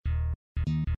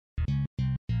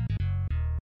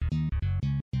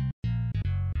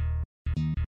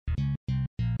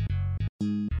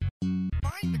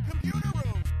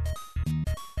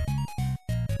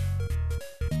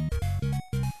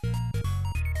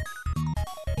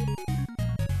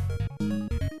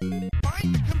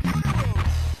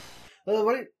Hello,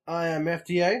 everybody. I am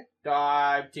FTA.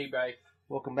 I'm T-Bay.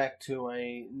 Welcome back to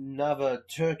another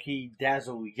Turkey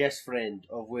Dazzle Yes Friend,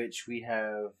 of which we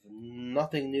have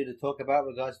nothing new to talk about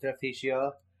regards to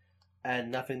FTCR, and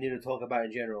nothing new to talk about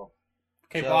in general.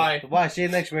 Okay, bye. Goodbye. See you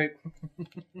next week.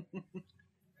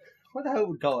 What the hell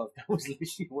would go up? That was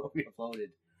literally what we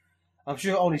uploaded. I'm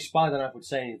sure only Spider-Man would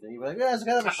say anything. He'd be like, yeah, it's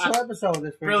kind of a short episode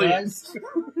this week, Brilliant. guys.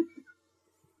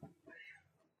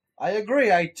 I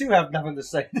agree. I too have nothing to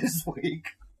say this week.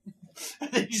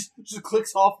 And then he just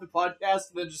clicks off the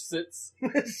podcast and then just sits.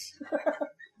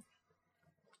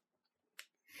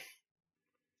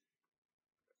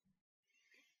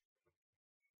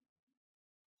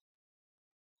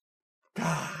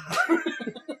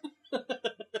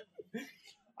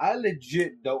 I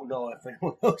legit don't know if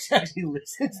anyone else actually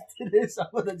listens to this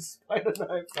other than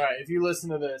Spider-Man. Alright, if you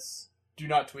listen to this, do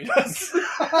not tweet us.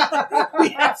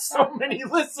 We have so many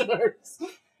listeners.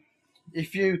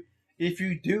 If you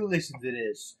do listen to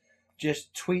this,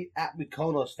 just tweet at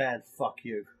Mykonos fan, fuck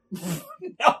you.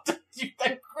 No,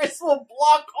 then Chris will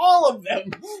block all of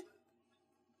them.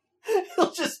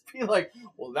 He'll just be like,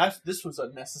 well, this was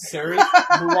unnecessary.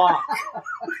 Block.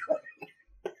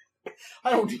 I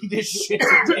don't need this shit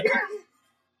today.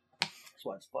 That's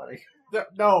why it's funny.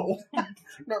 No.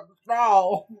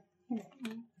 No.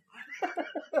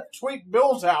 Tweet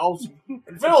Bill's house.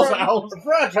 And Phil's house.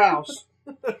 Fred's house.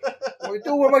 What are you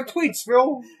doing with my tweets,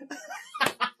 Phil?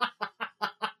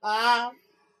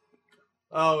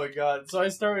 Oh my god! So I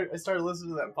started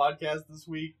listening to that podcast this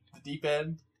week, The Deep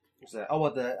End. What's that? Oh,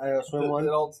 what, the Adult Swim one?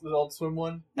 The old swim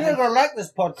one. You're gonna like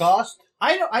this podcast.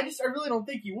 I really don't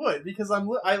think you would, because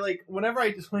when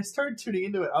I started tuning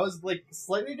into it, I was like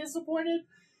slightly disappointed,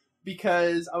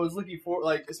 because I was looking for,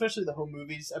 like, especially the home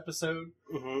movies episode.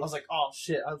 Mm-hmm. I was like, oh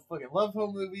shit, I fucking love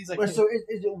home movies. Wait, so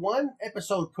is it one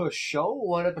episode per show, or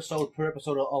one episode per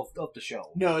episode of the show?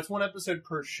 No, it's one episode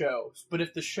per show. But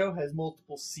if the show has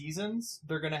multiple seasons,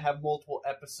 they're going to have multiple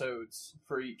episodes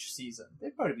for each season.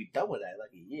 They'd probably be done with that in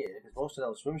like a year, because most of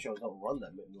those swim shows don't run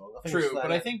that long. True,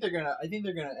 but I think they're gonna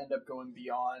end up going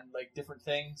beyond, like, different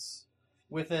things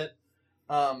with it.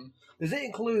 Is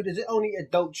it only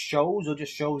adult shows, or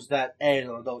just shows that aired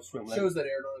on Adult Swim? Like, Shows that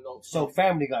aired on Adult Swim. so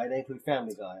Family Guy, they include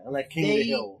Family Guy, and like King of the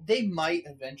Hill. They might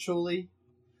eventually.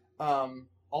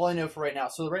 All I know for right now.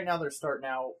 So right now they're starting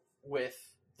out with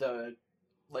the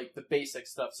basic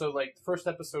stuff. So like the first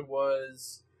episode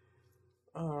was,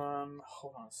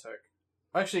 hold on a sec.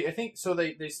 Actually, I think so.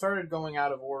 They started going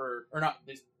out of order, or not?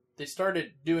 They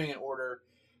started doing an order.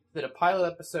 They did a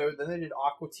pilot episode, then they did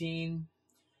Aqua Teen.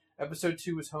 Episode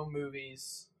 2 was Home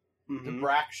Movies, The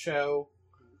Brack Show,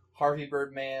 Harvey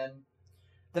Birdman.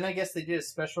 Then I guess they did a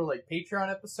special like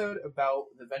Patreon episode about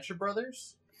the Venture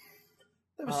Brothers.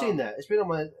 Never seen that. It's been on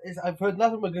my. I've heard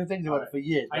nothing but good things about it for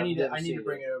years. I need to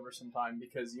bring it over sometime,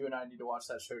 because you and I need to watch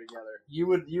that show together. You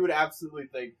would absolutely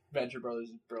think Venture Brothers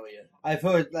is brilliant. I've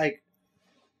heard like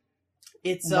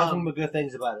it's nothing but good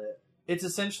things about it. It's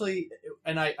essentially,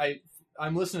 and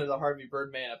I'm listening to the Harvey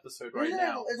Birdman episode right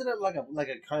now. Isn't it like a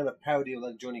kind of parody of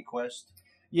like Johnny Quest?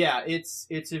 Yeah, it's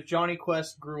if Johnny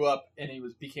Quest grew up and he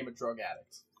became a drug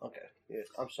addict. Okay, yeah,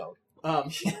 I'm sold.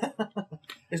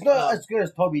 It's not as good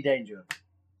as Toby Danger.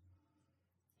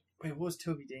 Wait, what was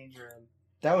Toby Danger in?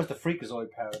 That was the Freakazoid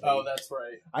parody. Oh, that's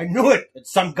right. I knew it.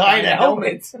 It's some guy in a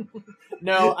helmet.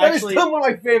 No, that actually, is still one of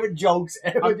my favorite jokes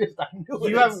ever. I knew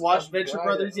you haven't watched Venture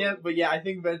Brothers yet, but yeah, I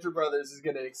think Venture Brothers is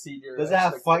going to exceed your. Does it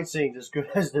have fight scenes as good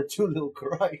as the two little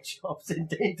karate chops in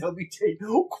Toby Danger?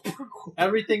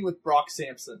 Everything with Brock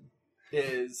Sampson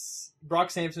is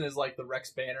like the Rex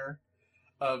Banner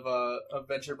of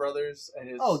Venture Brothers, and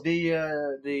his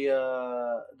the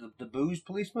booze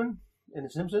policeman in The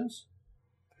Simpsons.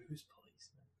 Booze policeman.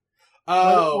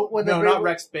 Oh, when no, not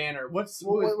Rex Banner. When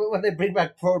they bring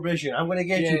back Prohibition? I'm going to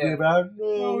get you, about.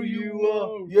 No, you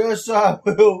won't. Yes, I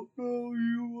will. No,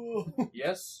 you won't.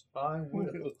 Yes, I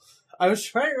will. I was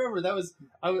trying to remember. That was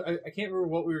I can't remember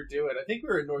what we were doing. I think we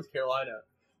were in North Carolina,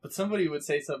 but somebody would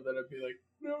say something, and I'd be like,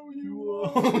 "No, you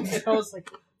won't." And I was like,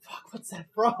 "Fuck, what's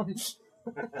that from?"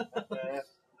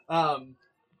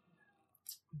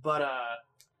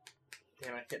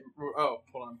 Damn, I can't. Oh,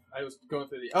 hold on. I was going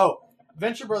through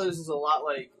Venture Brothers is a lot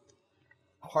like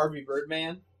Harvey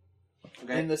Birdman,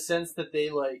 in the sense that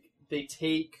they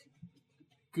take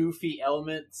goofy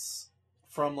elements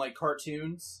from like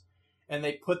cartoons and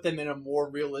they put them in a more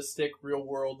realistic, real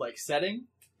world like setting.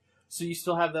 So you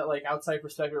still have that like outside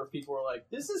perspective where people are like,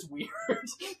 "This is weird."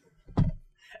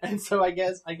 And so I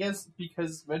guess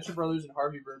because Venture Brothers and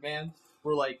Harvey Birdman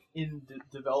were like in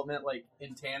development, like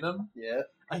in tandem. Yeah.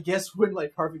 I guess when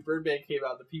like Harvey Birdman came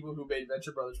out, the people who made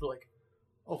Venture Brothers were like,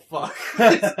 Oh fuck!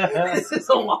 This is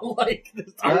a lot like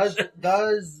this.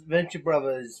 Does Venture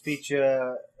Brothers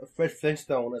feature Fred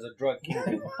Flintstone as a drug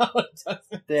kingpin? No, it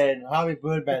doesn't. Then Harvey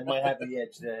Birdman might have the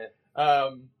edge there.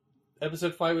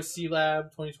 Episode 5 was C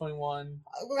Lab 2021.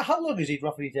 How long is each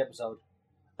episode?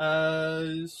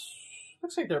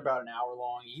 Looks like they're about an hour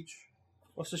long each.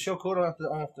 What's the show called?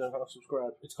 I'll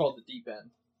subscribe. It's called The Deep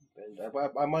End. And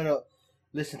I might not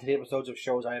listen to the episodes of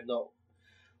shows I have not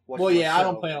watched. Well, yeah, I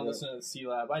don't myself, plan on listening to C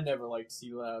Lab. I never liked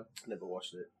C Lab. Never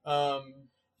watched it.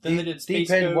 Then they did Space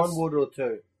Deep End, Ghost. 1 word or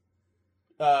 2?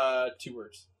 2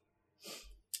 words.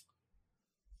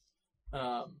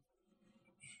 There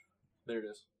it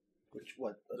is. Which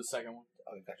what? The second one.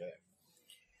 Oh, gotcha.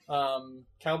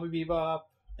 Cowboy Bebop,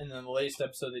 and then the latest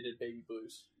episode they did Baby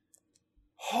Blues.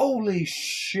 Holy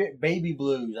shit, Baby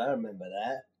Blues! I remember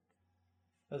that.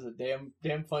 That was a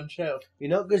damn fun show. You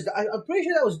know, because I'm pretty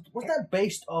sure that was that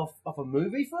based off a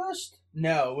movie first?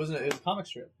 No, it wasn't. It was a comic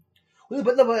strip. Well,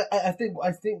 but I think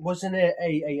wasn't it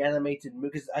a animated movie?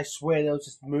 Because I swear there was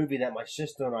this movie that my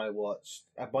sister and I watched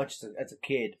a bunch as a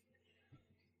kid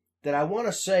that I want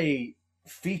to say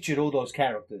featured all those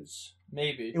characters.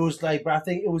 Maybe It was like, but I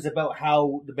think it was about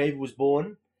how the baby was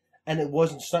born, and it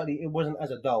wasn't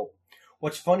as adult.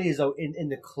 What's funny is though in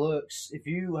the Clerks, if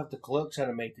you have the Clerks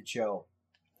animated show,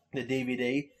 the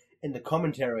DVD, in the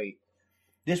commentary,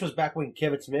 this was back when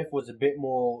Kevin Smith was a bit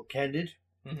more candid,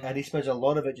 and he spends a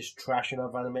lot of it just trashing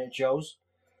off animated shows.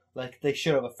 Like they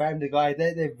should have a Family Guy.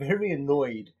 They're very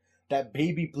annoyed that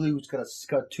Baby Blues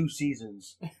got 2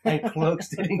 seasons and Clerks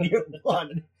didn't get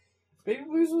 1. Baby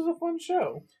Blues was a fun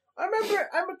show. I remember,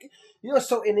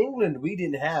 so in England we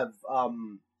didn't have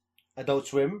Adult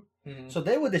Swim, so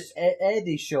they would just air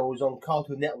these shows on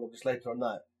Cartoon Network just later on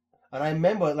night. And I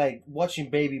remember like watching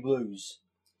Baby Blues.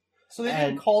 So they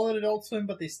didn't call it Adult Swim,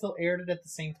 but they still aired it at the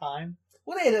same time.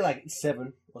 Well, they aired it like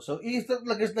 7 or so.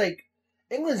 It's like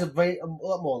England's a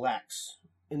lot more lax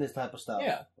in this type of stuff.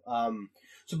 Yeah.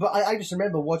 But I just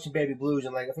remember watching Baby Blues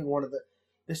and like I think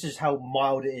this is how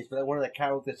mild it is, but one of the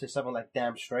characters says something like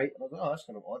 "damn straight." And I was like, "Oh, that's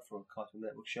kind of odd for a Cartoon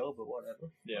Network show, but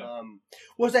whatever." Yeah.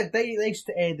 Was that they used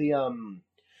to air the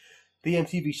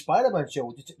MTV Spider-Man show,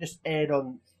 which just aired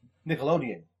on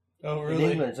Nickelodeon Oh, in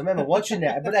really? England. So I remember watching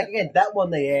that, but like, again, that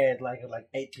one they aired like at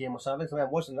 8 p.m. or something. So I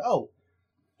remember watching it. Oh,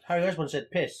 Harry Osborn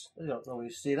said "piss." You don't normally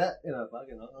see that,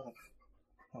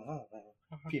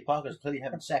 Peter Parker's clearly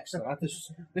having sex. So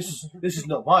this is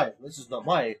not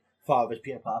my father's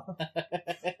Peter Parker.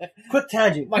 Quick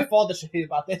tangent. My father should hear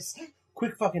about this.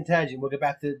 Quick fucking tangent. We'll get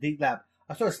back to Deep Lab.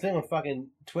 I saw this thing on fucking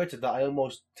Twitter that I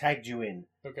almost tagged you in.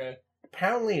 Okay.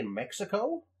 Apparently in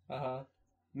Mexico,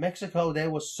 they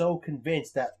were so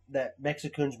convinced that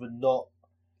Mexicans would not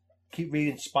keep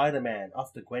reading Spider-Man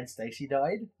after Gwen Stacy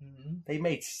died. Mm-hmm. They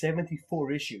made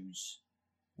 74 issues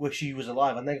where she was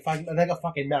alive, and they got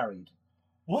fucking married.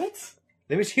 What?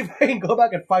 Let me see if I can go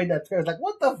back and find that. I was like,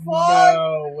 what the fuck?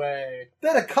 No way.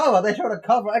 They're the cover. They showed a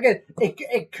cover. Again,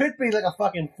 it could be like a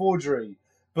fucking forgery,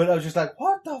 but I was just like,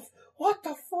 what the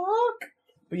fuck?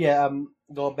 But yeah,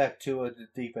 going back to the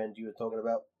Deep End you were talking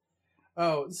about.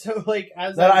 Oh, so like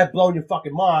as that I've blown your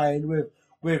fucking mind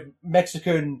with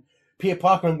Mexican Peter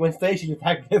Parker and Gwen Stacy you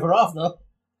Happily Ever After.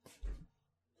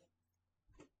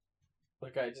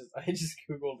 Like I just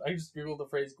googled the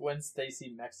phrase Gwen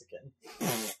Stacy Mexican.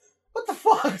 What the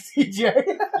fuck,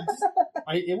 CJ?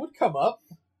 It would come up.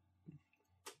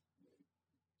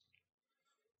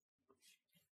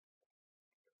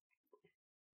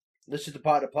 This is the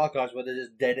part of the podcast where there's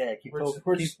just dead air.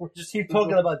 We're just keep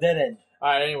talking about dead end. All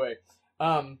right. Anyway,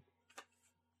 I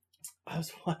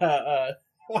was why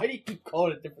do you keep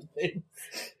calling it different things?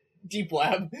 Deep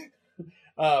Lab.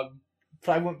 So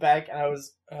I went back and I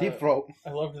was Deep Throat.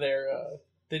 I loved their.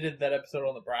 They did that episode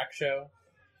on the Brack Show.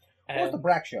 What was the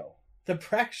Brack Show? The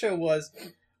Brack Show was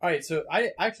all right. So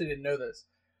I actually didn't know this.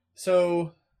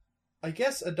 So I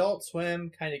guess Adult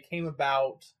Swim kind of came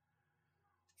about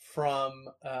from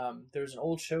there was an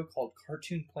old show called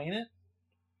Cartoon Planet,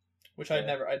 which I'd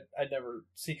never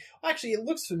seen. Actually, it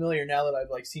looks familiar now that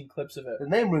I've like seen clips of it. The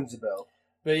name rings a bell.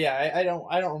 But yeah, I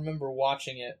don't remember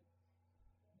watching it.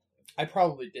 I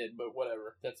probably did, but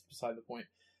whatever. That's beside the point.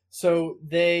 So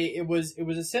it was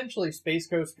essentially Space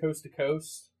Ghost Coast to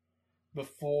Coast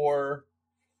before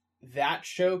that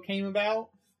show came about,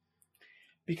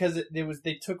 because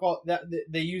they took all that,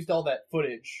 they used all that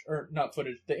footage, or not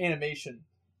footage, the animation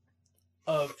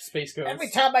of Space Ghost. Every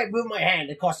time I move my hand,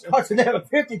 it costs never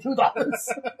 $52.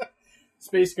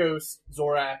 Space Ghost,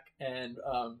 Zorak, and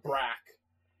Brack,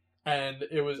 and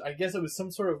I guess it was some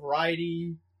sort of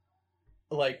variety,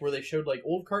 like where they showed like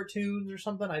old cartoons or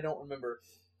something. I don't remember,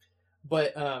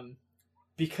 but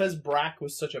because Brack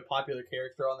was such a popular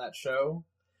character on that show,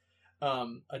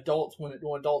 adults when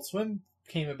Adult Swim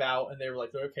came about and they were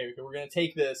like, okay, we're gonna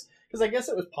take this because I guess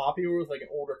it was popular with like an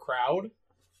older crowd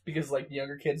because like the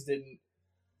younger kids didn't.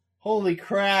 Holy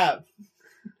crap!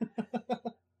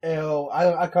 Ew,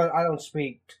 I can't. I don't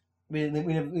speak. We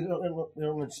don't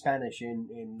learn Spanish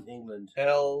in England.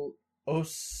 El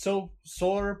oso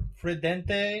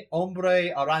sorprendente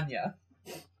hombre araña.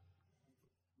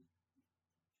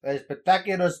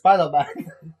 Espectacular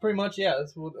Spider-Man. Pretty much, yeah.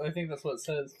 I think that's what it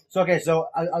says. So okay, so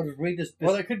I'll just read this.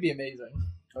 Well, that could be amazing.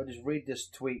 I'll just read this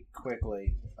tweet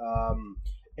quickly.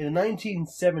 In the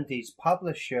 1970s,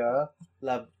 publisher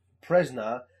La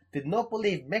Presna did not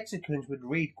believe Mexicans would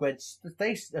read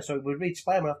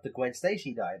Spider-Man after Gwen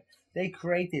Stacy died. They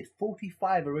created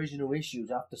 45 original issues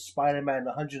after Spider-Man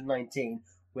 119,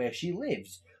 where she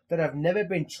lives, that have never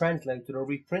been translated or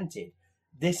reprinted.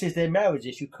 This is their marriage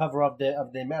issue cover of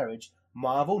their marriage.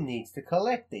 Marvel needs to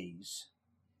collect these.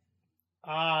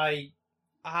 I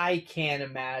can't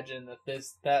imagine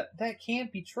that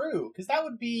can't be true because that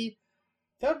would be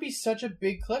such a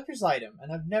big collector's item,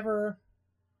 and I've never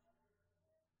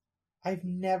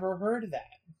heard of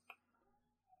that.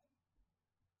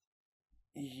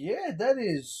 Yeah, that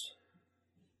is.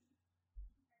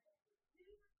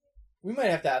 We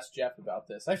might have to ask Jeff about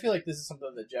this. I feel like this is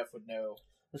something that Jeff would know.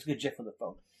 Let's get Jeff on the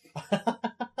phone.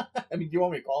 I mean, do you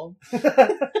want me to call him?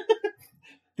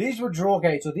 These were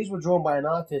drawn by an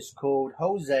artist called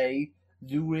Jose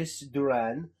Luis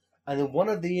Duran, and in one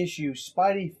of the issues,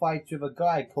 Spidey fights with a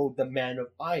guy called the Man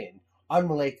of Iron,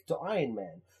 unrelated to Iron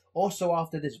Man. Also,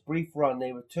 after this brief run,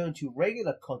 they return to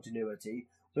regular continuity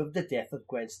with the death of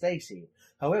Gwen Stacy.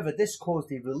 However, this caused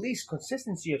the release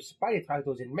consistency of Spidey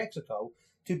titles in Mexico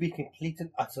to be complete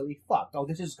and utterly fucked. Oh,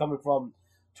 this is coming from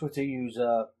Twitter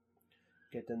user,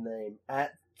 get the name,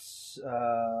 at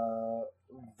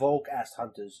Volk Asked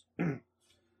Hunters.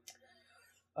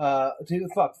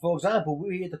 For example,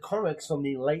 we had the comics from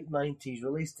the late 90s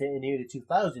released in the early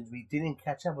 2000s. We didn't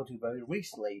catch up until very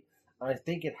recently, and I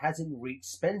think it hasn't reached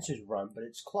Spencer's run, but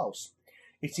it's close.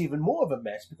 It's even more of a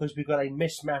mess because we've got a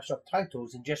mishmash of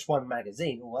titles in just one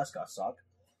magazine. Oh, that's gotta suck.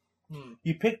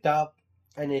 You picked up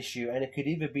an issue, and it could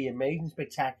either be Amazing,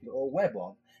 Spectacular, or Web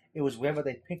of. It was whether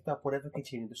they picked up whatever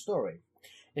continued the story.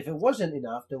 If it wasn't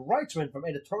enough, the rights went from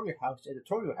editorial house to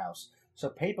editorial house, so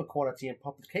paper quality and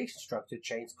publication structure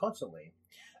changed constantly.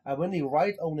 And when the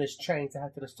right owners changed, they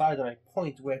had to decide on a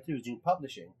point where to resume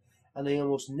publishing, and they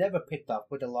almost never picked up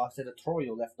where the last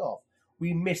editorial left off.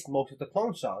 We missed most of the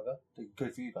Clone Saga,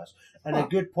 good for you guys, and a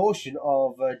good portion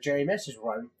of JMS's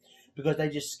run because they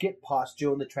just skipped past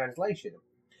during the translation.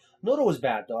 Not always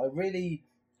bad though. I really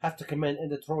have to commend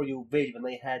Editorial Vid when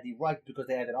they had the right because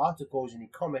they added articles in the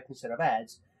comic instead of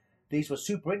ads. These were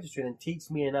super interesting and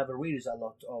teach me and other readers a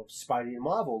lot of Spidey and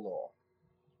Marvel lore.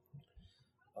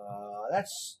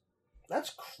 That's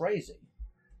crazy.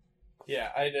 Yeah,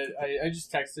 I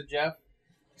just texted Jeff.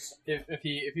 If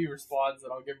he responds,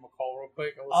 then I'll give him a call real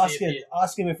quick. And we'll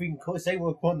ask him if we can say we're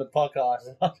recording the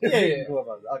podcast. Yeah.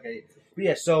 Okay. But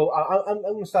yeah, so I'm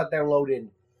going to start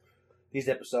downloading these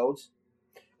episodes.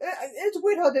 It's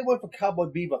weird how they went for Cowboy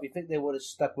Bebop. You think they would have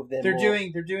stuck with them? They're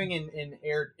doing in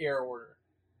air order.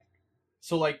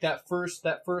 So like that first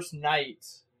night,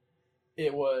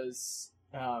 it was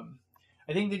I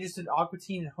think they just did Aqua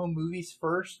Teen and Home Movies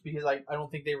first because I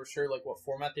don't think they were sure like what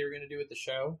format they were going to do with the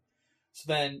show. So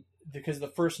then because the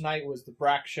first night was the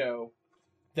Brack show,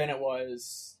 then it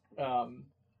was I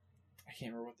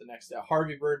can't remember what the next day,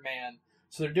 Harvey Birdman.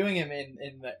 So they're doing him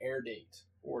in the air date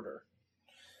order.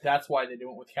 That's why they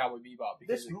do it with Cowboy Bebop.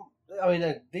 Because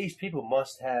these people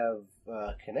must have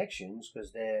connections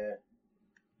because they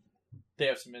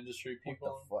have some industry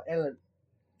people. Ellen,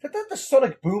 is that the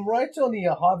Sonic Boom rights on the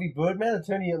Harvey Birdman,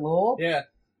 attorney at law? Yeah.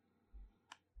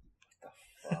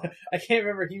 What the fuck? I can't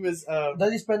remember. He was.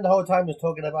 Does he spend the whole time just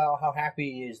talking about how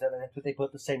happy he is that they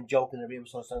put the same joke in every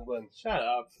episode? Shut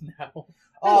up now.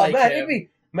 Oh like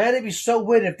man, it'd be so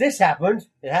weird if this happened.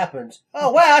 It happens.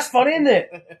 Oh wow, that's funny, isn't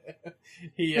it?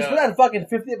 Just put out fucking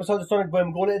 50 episodes of Sonic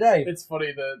Boom going today. It's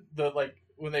funny the like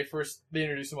when they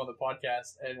introduced him on the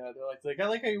podcast and they're like I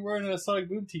like how you're wearing a Sonic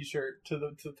Boom t-shirt to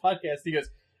the podcast. He goes,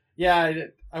 yeah,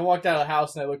 I walked out of the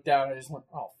house and I looked down and I just went,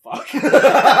 oh fuck.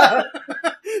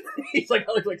 He's like,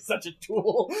 I look like such a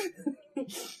tool.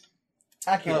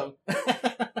 Accurate.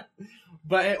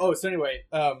 But so anyway,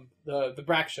 the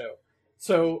Brack show.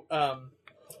 So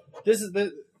this is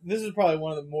probably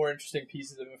one of the more interesting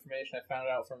pieces of information I found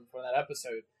out from that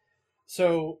episode.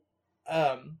 So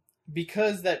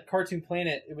because that Cartoon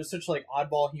Planet, it was such like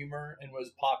oddball humor and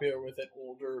was popular with an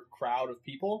older crowd of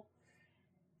people.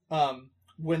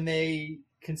 when they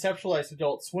conceptualized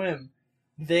Adult Swim,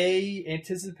 they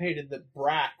anticipated that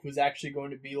Brack was actually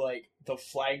going to be like the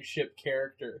flagship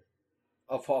character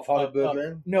Of Father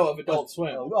Birdman? No, of Adult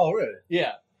Swim. Oh, really?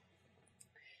 Yeah.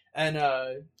 And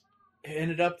it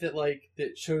ended up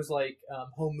that shows like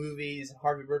Home Movies and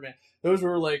Harvey Birdman, those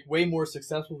were like way more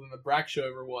successful than the Brack show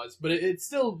ever was. But it's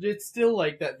still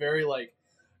like that very like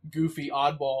goofy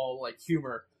oddball like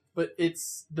humor. But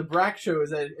the Brack show is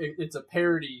that it's a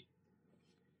parody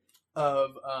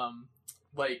of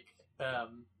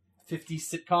 50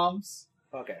 sitcoms.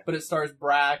 Okay. But it stars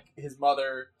Brack, his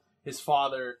mother, his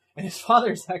father, and his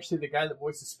father is actually the guy that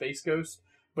voices Space Ghost.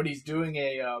 But he's doing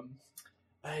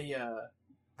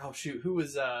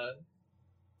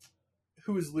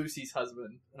who was Lucy's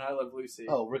husband? And I Love Lucy.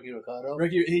 Oh, Ricky Ricardo.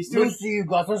 Lucy, you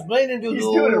got some explaining to do. He's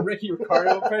doing a Ricky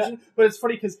Ricardo impression, but it's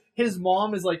funny because his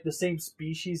mom is like the same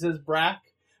species as Brack,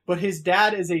 but his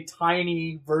dad is a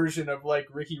tiny version of like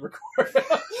Ricky Ricardo.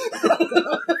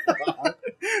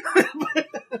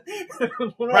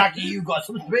 Bracky, you got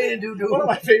some explaining to do. One of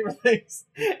my favorite things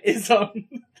is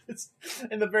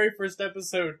in the very first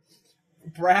episode,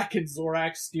 Brack and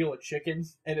Zorak steal a chicken,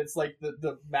 and it's like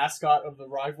the mascot of the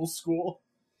rival school,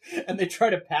 and they try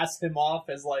to pass him off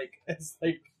as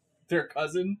their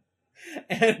cousin,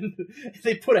 and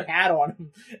they put a hat on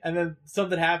him, and then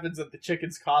something happens and the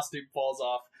chicken's costume falls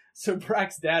off. So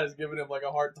Brack's dad is giving him like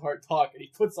a heart-to-heart talk, and he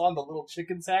puts on the little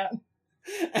chicken's hat,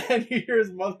 and he hears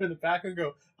his mother in the back and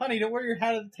go, "Honey, don't wear your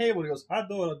hat at the table." And he goes, "I'll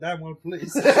do it a damn well,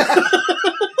 please." One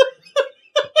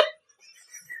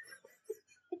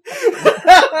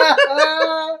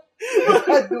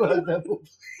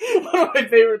of my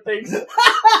favorite things.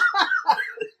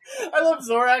 I love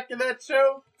Zorak in that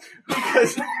show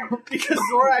because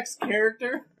Zorak's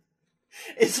character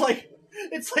it's like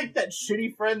that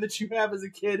shitty friend that you have as a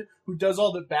kid who does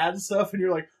all the bad stuff, and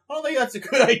you're like, I don't think that's a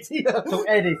good idea. So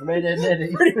Eddie from Ed, Edd n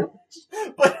Eddy. Pretty much.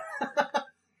 But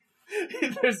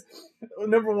there's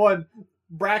number one,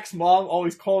 Brack's mom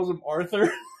always calls him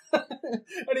Arthur.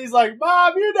 And he's like,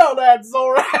 "Mom, you know that,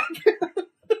 Zorak."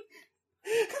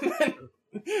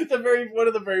 And then one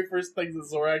of the very first things that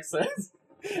Zorak says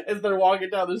is they're walking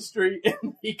down the street,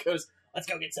 and he goes, "Let's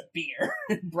go get some beer."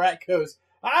 And Brack goes,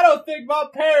 "I don't think my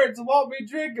parents want me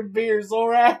drinking beer,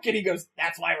 Zorak." And he goes,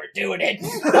 "That's why we're doing it."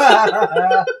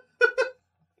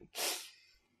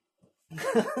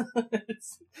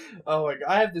 Oh my god,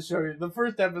 I have to show you. The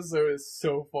first episode is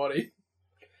so funny.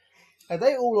 Are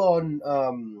they all on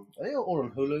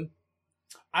Hulu?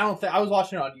 I was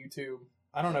watching it on YouTube.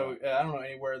 I don't know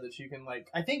anywhere that you can like.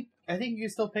 I think you can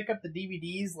still pick up the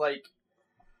DVDs like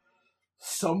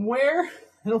somewhere.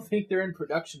 I don't think they're in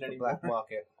production anymore. Black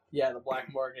market. Yeah, the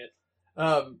black market.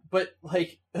 But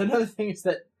like another thing is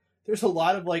that there's a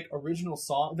lot of like original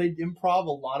songs. They improv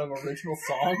a lot of original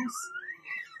songs.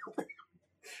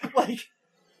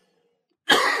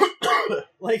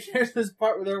 Like there's this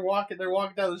part where they're walking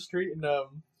down the street, and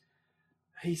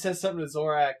he says something to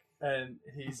Zorak, and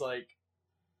he's like,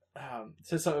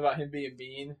 says something about him being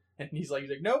mean, and he's like,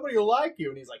 "Nobody will like you,"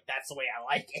 and he's like, "That's the way I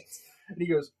like it." And he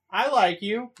goes, "I like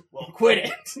you. Well, quit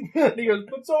it." And he goes,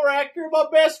 "But Zorak, you're my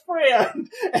best friend."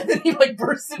 And then he like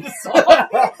bursts into song.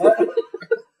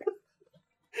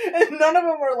 And none of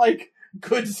them are like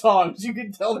good songs. You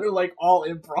can tell they're like all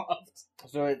improv.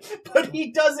 But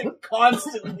he does it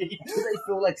constantly. Do they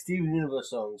feel like Steven Universe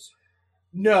songs?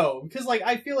 No, because like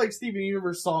I feel like Steven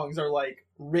Universe songs are like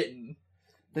written.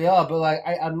 They are, but like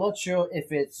I'm not sure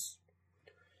if it's.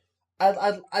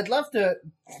 I'd love to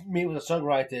meet with the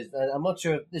songwriters, and I'm not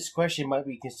sure if this question might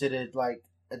be considered like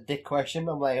a dick question.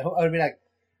 I'm like, I'd be like,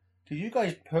 do you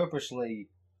guys purposely,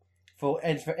 for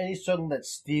any song that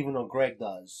Steven or Greg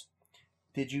does,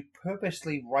 did you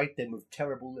purposely write them with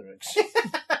terrible lyrics?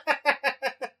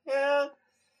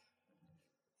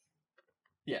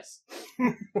 Yes.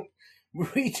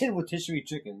 We're eating rotisserie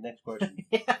chicken. Next question.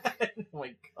 Oh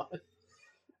my god.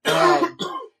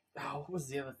 What was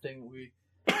the other thing we?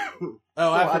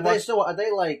 Are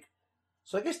they like?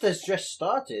 So I guess this just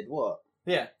started. What?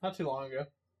 Yeah, not too long ago.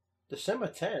 December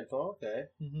 10th. Oh, okay.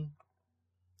 Mm-hmm.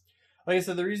 Like I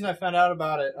said, the reason I found out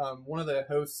about it, one of the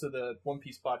hosts of the One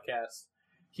Piece podcast,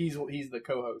 he's the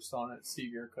co-host on it,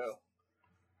 Steve Yurko.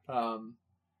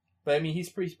 But I mean, he's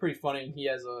pretty funny. He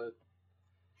has a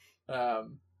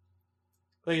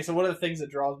like I said, one of the things that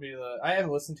draws me to I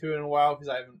haven't listened to it in a while because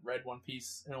I haven't read One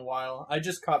Piece in a while. I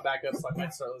just caught back up, so I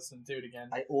might start listening to it again.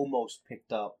 I almost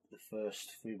picked up the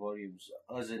first 3 volumes.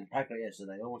 I was in Packer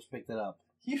yesterday. I almost picked it up.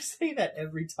 You say that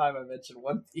every time I mention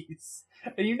One Piece,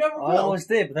 and you never will. I always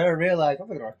did, but then I realized I'm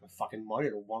not going to write my fucking money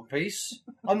to One Piece.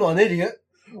 I'm not an idiot.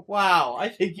 Wow, I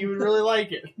think you would really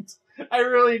like it. I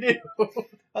really do.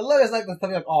 I love it's like the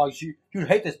thing like, oh, you'd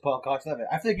hate this podcast, love it.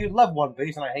 I think you'd love One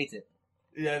Piece, and I hate it.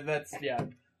 Yeah, that's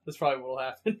probably what'll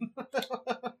happen.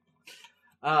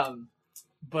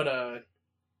 But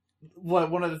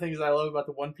one of the things I love about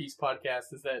the One Piece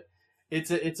podcast is that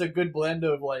it's a good blend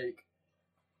of like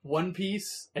One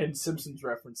Piece and Simpsons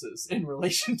references in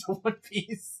relation to One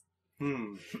Piece.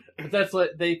 But that's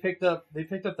what they picked up. They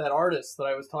picked up that artist that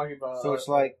I was talking about. So it's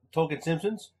like Talking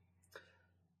Simpsons?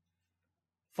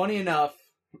 Funny enough,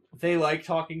 they like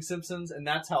Talking Simpsons, and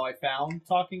that's how I found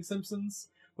Talking Simpsons,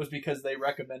 was because they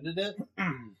recommended it.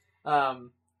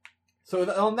 So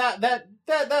on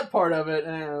that part of it,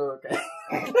 okay.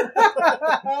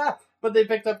 But they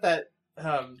picked up that.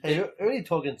 Hey, early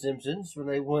Talking Simpsons when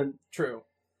they went true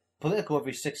political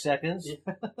every 6 seconds.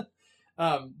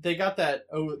 Yeah. They got that.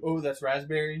 Oh, that's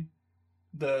Raspberry.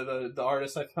 The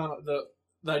artist I found that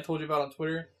I told you about on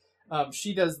Twitter.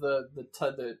 She does the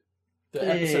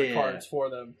episode cards for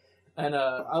them, and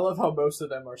I love how most of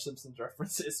them are Simpsons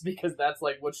references because that's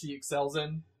like what she excels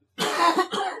in.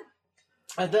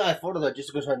 I think I thought of that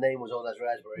just because her name was Oh That's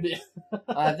Raspberry. Yeah.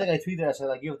 I think I tweeted I said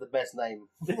like, you have the best name.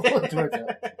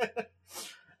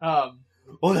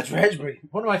 Oh That's Raspberry.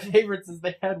 One of my favorites is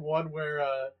they had one where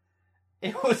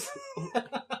it was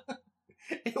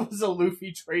it was a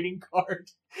Luffy trading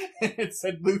card, and it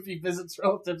said Luffy visits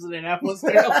relatives in Annapolis.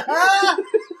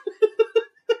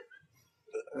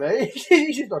 Right?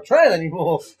 She's not trying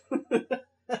anymore.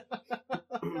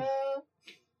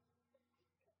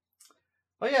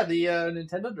 Oh yeah, the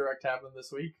Nintendo Direct happened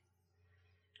this week.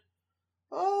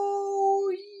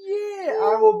 Oh yeah,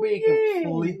 I will be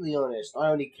completely honest.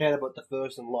 I only cared about the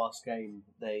first and last game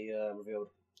they revealed.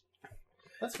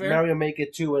 That's fair. Mario Maker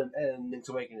 2 and Link's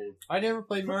Awakening. I never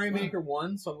played Mario Maker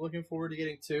 1, so I'm looking forward to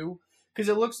getting 2. Because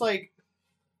it looks like...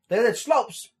 They're the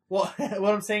slopes! Well,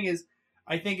 what I'm saying is,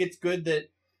 I think it's good that...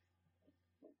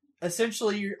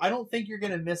 Essentially, I don't think you're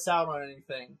going to miss out on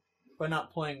anything by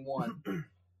not playing 1.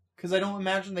 Because I don't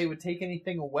imagine they would take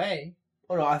anything away.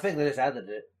 Oh no, I think they just added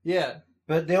it. Yeah.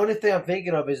 But the only thing I'm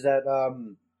thinking of is that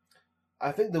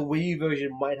I think the Wii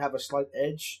version might have a slight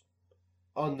edge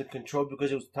on the control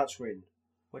because it was touchscreen.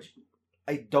 Which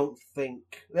I don't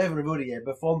think... They haven't revealed it yet,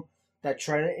 but from that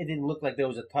trailer, it didn't look like there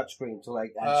was a touchscreen to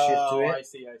like add shit to it. I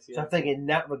see. So I think in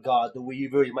that regard, the Wii U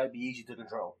version might be easy to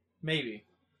control. Maybe.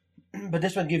 But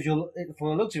this one gives you, from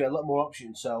the looks of it, a lot more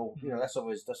options, so, you know, that's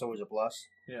always a plus.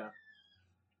 Yeah.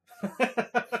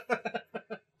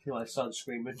 You know, my son's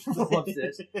screaming. What's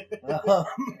this?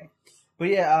 But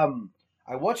yeah,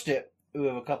 I watched it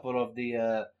with a couple of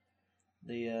the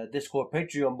Discord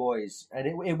Patreon boys, and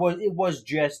it was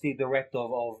just the director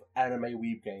of anime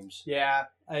weeb games. Yeah,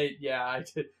 I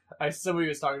did. Somebody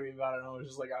was talking to me about it, and I was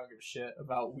just like, I don't give a shit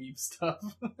about weeb stuff.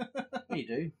 Yeah, you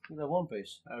do. You know, One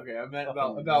Piece. Okay, I meant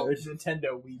about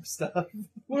Nintendo weeb stuff.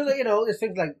 Well, you know, there's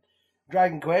things like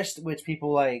Dragon Quest, which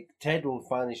people like Ted will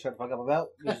finally shut the fuck up about.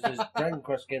 There's Dragon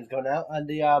Quest games going out, and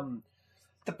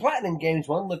the Platinum Games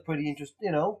one looked pretty interesting.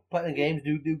 You know, Platinum Games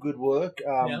do good work.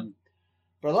 Yeah.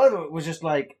 But a lot of it was just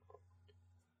like,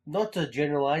 not to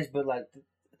generalize, but like,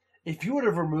 if you would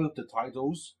have removed the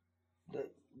titles,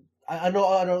 I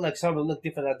know, like some of them look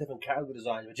different, have different character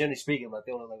designs, but generally speaking, like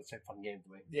they all look like the same fucking game to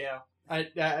me. Yeah, I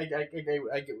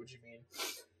get what you mean.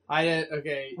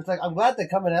 Okay. It's like, I'm glad they're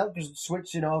coming out because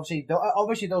Switch, you know,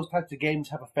 obviously those types of games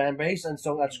have a fan base, and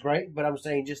so that's great. But I'm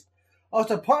saying just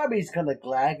also part of me is kind of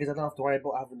glad because I don't have to worry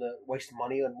about having to waste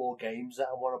money on more games that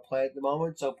I want to play at the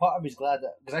moment. So part of me is glad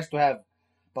that because I still have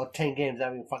about 10 games that I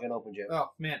haven't even fucking opened yet.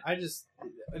 Oh man,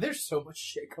 there's so much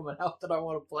shit coming out that I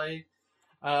want to play.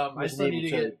 I still need to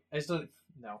get. I still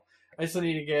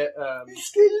need to get. You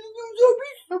scared of the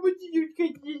zombies? How much did you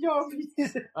get the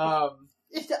zombies?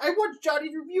 I watched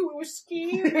Johnny's review. It was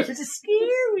scary. It was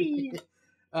scary.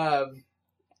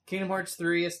 Kingdom Hearts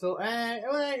 3 is still. I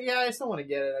still want to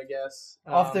get it. I guess.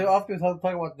 After we talk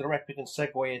about the direct, we can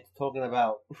segue into talking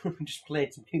about just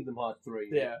playing some Kingdom Hearts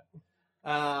 3. Yeah.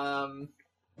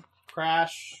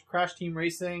 Crash Team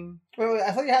Racing. Wait,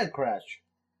 I thought you had Crash.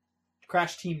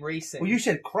 Crash Team Racing. Well, you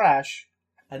said Crash,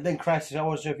 and then Crash. I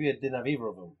wasn't sure if you didn't have either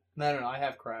of them. No. I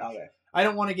have Crash. Okay. I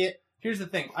don't want to get. Here's the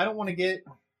thing. I don't want to get.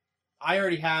 I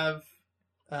already have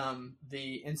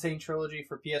the Insane Trilogy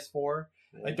for PS4.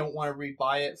 Yeah. I don't want to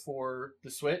rebuy it for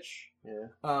the Switch. Yeah.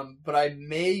 But I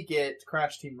may get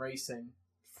Crash Team Racing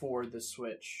for the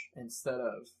Switch instead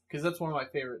of because that's one of my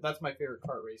favorite. That's my favorite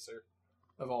kart racer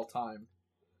of all time.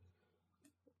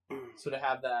 So to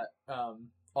have that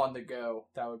on the go,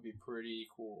 that would be pretty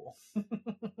cool.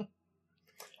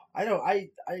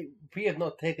 We have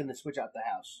not taken the Switch out the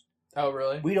house. Oh,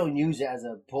 really? We don't use it as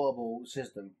a portable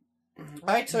system.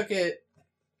 I took it.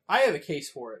 I have a case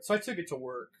for it, so I took it to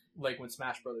work, like when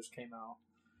Smash Brothers came out.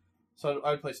 So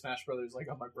I would play Smash Brothers like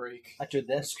on my break. At your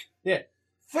desk. Yeah.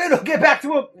 Fiddle, get back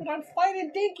to him. But I'm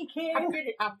fighting Dinky King. I'm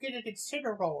getting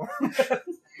Incineroar.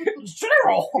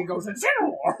 Incineroar. He goes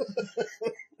Incineroar.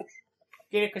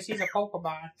 Get it because he's a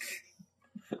Pokemon.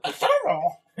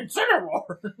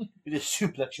 Incineroar. You just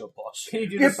suplex your boss. Can you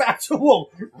do Get this? back to him.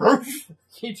 Roof.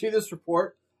 Can you do this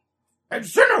report?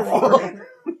 Incineroar.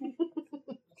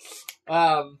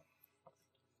 I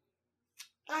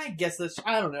guess that's.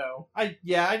 I don't know. I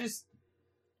just.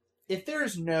 If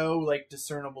there's no like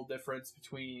discernible difference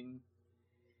between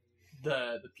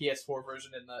the PS4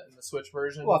 version and the Switch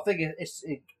version, Well, I think it's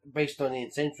based on the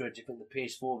incentives. I think the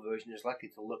PS4 version is likely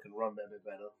to look and run a bit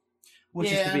better,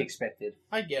 which is to be expected.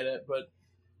 I get it, but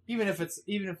even if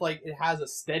like it has a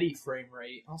steady frame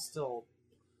rate, I'll still.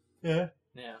 Yeah.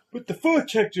 Yeah. But the fur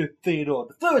texture, Theodore,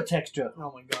 the fur texture.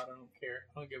 Oh my god, I don't care.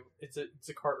 I don't give. It's a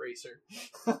kart racer.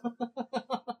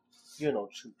 You're no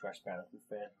true Crash Bandicoot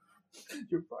fan.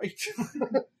 You're right.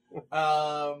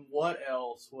 What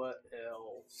else? What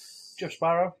else? Jeff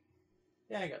Sparrow.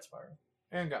 Yeah, I got Spyro.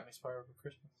 Aaron got me Spyro for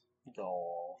Christmas.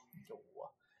 Oh.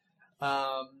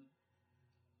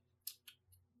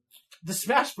 The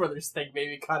Smash Brothers thing made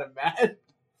me kind of mad.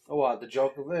 Oh, what, the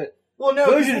joke of it? Well,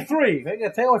 no. Version 3. I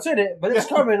can't tell you what's in it, but it's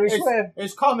coming, we swear.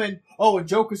 It's coming. Oh, and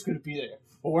Joker's going to be there.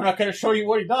 But we're not going to show you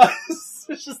what he does.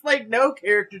 It's just like no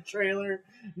character trailer.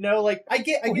 No, like, I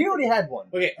get. He already had one.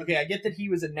 Okay, I get that he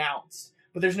was announced,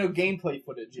 but there's no gameplay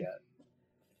footage yet.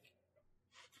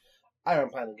 I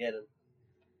don't plan on getting him.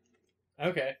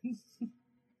 Okay.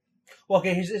 Well,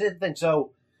 okay, here's the thing.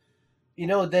 So, you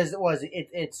know, it's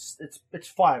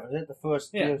 5, isn't it? The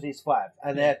first DLC is 5.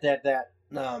 And they have to have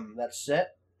that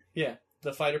set. Yeah,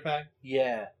 the fighter pack.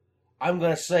 Yeah. I'm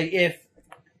going to say if...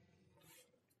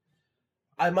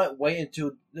 I might wait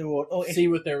until... See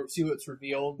what's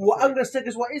revealed. Well, I'm going to say,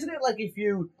 because what, isn't it like if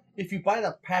you buy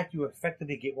the pack, you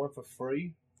effectively get one for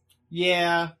free?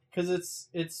 Yeah, because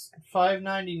it's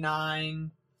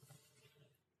 $5.99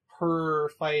 per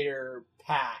fighter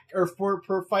pack, or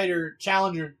per fighter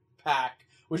challenger pack,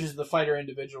 which is the fighter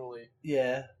individually.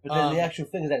 Yeah, but then the actual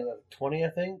thing is like 20, I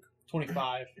think.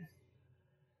 25.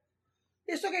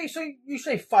 It's okay. So you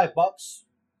say $5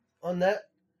 on that,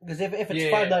 because if it's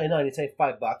 $5.99, you say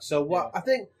 $5. So what I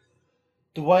think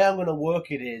the way I'm going to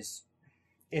work it is,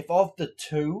 if of the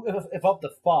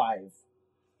 5,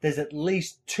 there's at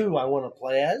least 2 I want to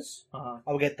play as,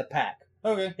 I'll get the pack.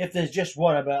 Okay. If there's just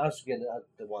one, I'll just get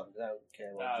the one. I don't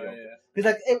care what Oh, joke. yeah.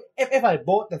 Because like if I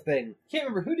bought the thing, Can't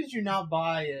remember, who did you not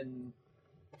buy in...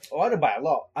 I didn't buy a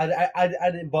lot. I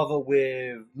didn't bother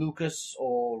with Lucas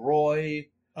or Roy.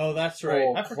 Oh, that's right.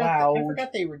 Or I Cloud.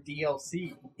 forgot they were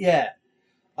DLC. Yeah.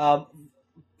 I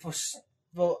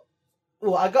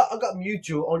got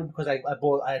Mewtwo only because I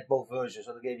had both versions,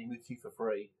 so they gave me Mewtwo for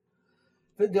free.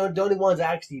 But the only ones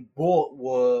I actually bought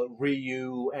were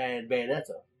Ryu and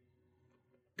Bayonetta.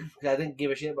 I didn't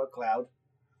give a shit about Cloud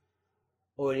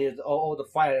or any of the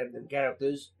Fire Emblem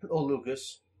characters or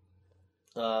Lucas.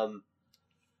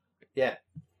 Yeah.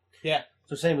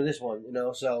 So same with this one, you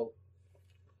know. So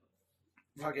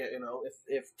fuck it, you know.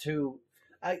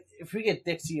 If we get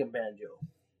Dixie and Banjo,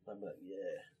 I'm like,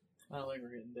 yeah. I don't think we're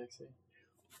getting Dixie.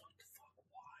 What the fuck?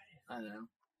 Why? I know.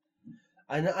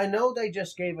 I know they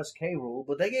just gave us K. Rool,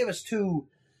 but they gave us 2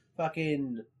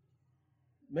 fucking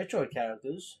Metroid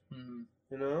characters. Mm-hmm.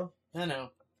 You know? I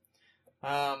know.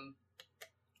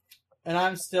 And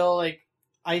I'm still like,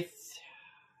 I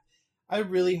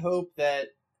really hope that,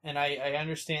 and I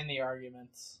understand the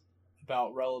arguments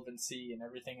about relevancy and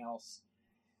everything else.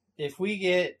 If we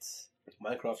get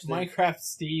Minecraft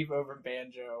Steve over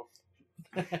Banjo,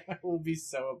 I will be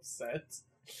so upset.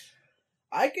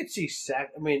 I could see I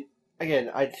mean, again,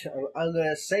 I'm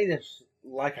gonna say this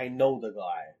like I know the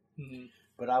guy,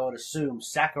 but I would assume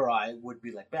Sakurai would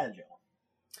be like Banjo.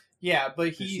 Yeah, but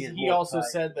he also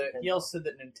said that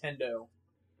Nintendo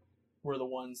were the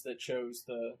ones that chose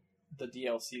the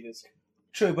DLC this year.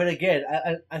 True, but again,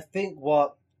 I think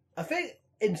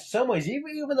in some ways,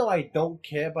 even though I don't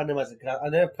care about him as a character, I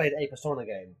never played a Persona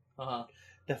game.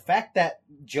 The fact that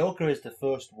Joker is the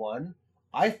first one,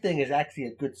 I think, is actually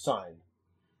a good sign.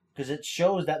 Because it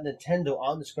shows that Nintendo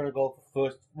aren't just going to go for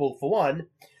first... Well, for one,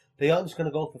 they aren't just going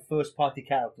to go for first-party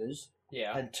characters.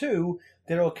 Yeah. And 2,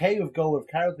 they're okay with going with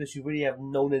characters who really have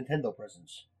no Nintendo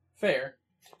presence. Fair.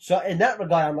 So in that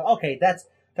regard, I'm like, okay, that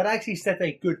actually set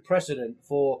a good precedent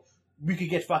for we could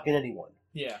get fucking anyone.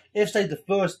 Yeah. If, say, the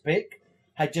first pick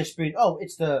had just been,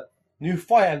 it's the new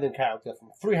Fire Emblem character from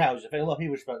Three Houses. I think a lot of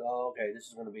people just like, oh, okay, this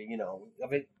is going to be, I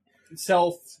think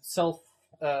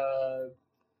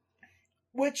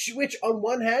which on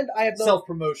one hand I have no self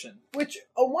promotion. Which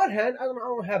on one hand I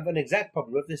don't have an exact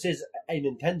problem with. This is a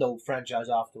Nintendo franchise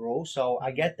after all, so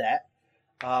I get that.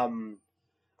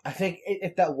 I think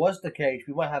if that was the case,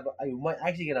 we might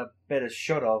actually get a better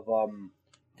shot of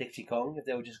Dixie Kong if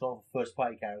they were just going for first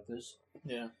party characters.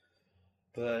 Yeah.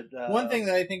 But one thing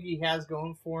that I think he has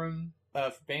going for him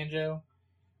for Banjo,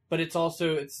 but it's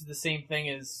the same thing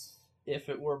as if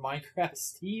it were Minecraft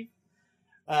Steve.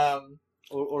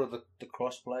 Or the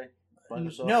crossplay.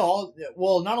 Microsoft. No,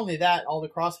 not only that, all the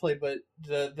crossplay, but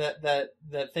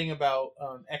that thing about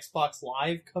Xbox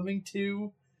Live coming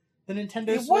to the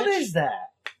Nintendo Switch. What is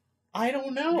that? I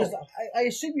don't know. I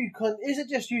assume you can't. Is it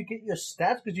just you get your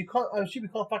stats? Because you can't. I assume you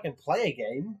can't fucking play a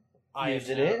game.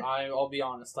 I'll be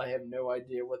honest. I have no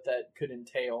idea what that could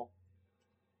entail.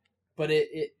 But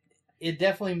it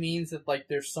definitely means that like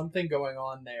there's something going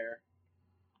on there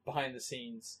behind the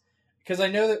scenes. Because I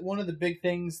know that one of the big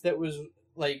things that was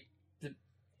like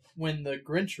when the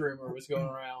Grinch rumor was going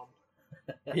around,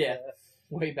 yeah,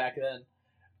 way back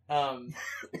then,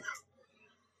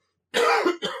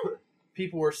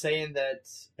 people were saying that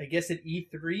I guess at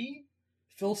E3,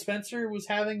 Phil Spencer was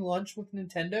having lunch with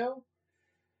Nintendo.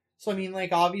 So I mean,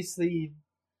 like obviously,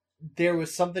 there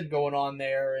was something going on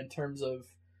there in terms of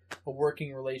a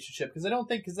working relationship. Because I don't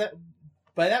think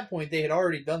by that point they had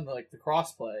already done the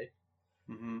crossplay.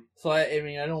 Mm-hmm. So I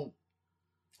mean, I don't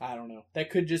know.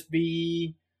 That could just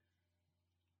be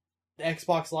the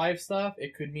Xbox Live stuff.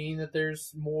 It could mean that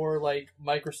there's more like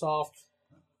Microsoft.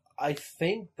 I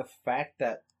think the fact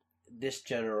that this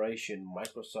generation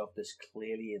Microsoft is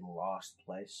clearly in last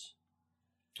place.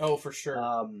 Oh, for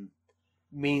sure.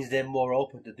 Means they're more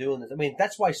open to doing this. I mean,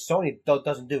 that's why Sony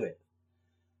doesn't do it.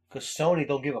 Because Sony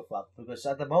don't give a fuck. Because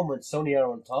at the moment, Sony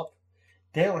are on top.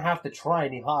 They don't have to try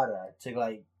any harder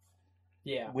to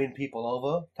win people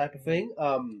over type of thing.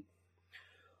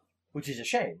 Which is a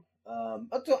shame.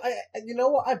 You know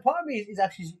what? Part of me is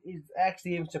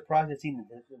actually even surprised to see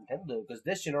Nintendo, because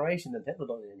this generation Nintendo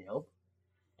don't need any help.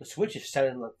 The Switch is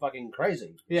selling like fucking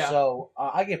crazy. Yeah. So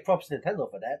I give props to Nintendo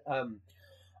for that.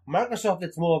 Microsoft,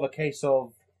 it's more of a case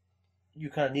of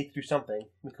you kind of need to do something,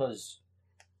 because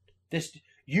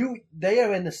they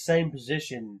are in the same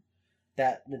position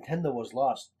that Nintendo was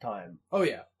last time. Oh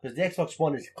yeah, because the Xbox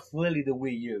One is clearly the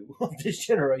Wii U of this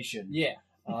generation. Yeah.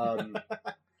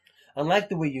 Unlike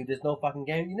the Wii U, there's no fucking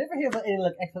game. You never hear about any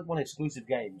Xbox One exclusive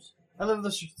games. I love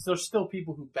there's still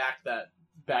people who back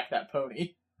that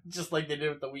pony, just like they did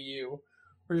with the Wii U.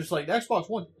 We're just like, the Xbox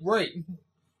One, great.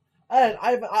 And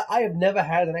I have never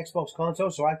had an Xbox console,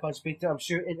 so I can't speak to it. I'm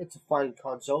sure it's a fine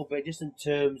console, but just in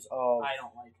terms of I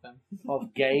don't like them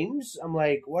of games, I'm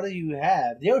like, what do you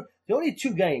have? The only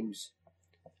two games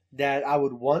that I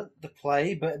would want to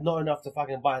play, but not enough to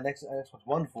fucking buy an Xbox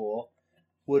One for,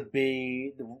 would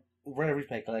be the Red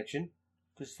Replay Collection,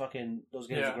 because fucking those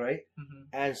games are great,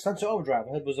 and Sunset Overdrive.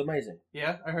 I heard was amazing.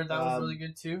 Yeah, I heard that was really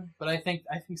good too. But I think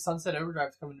Sunset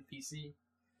Overdrive's coming to PC.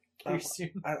 I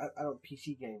don't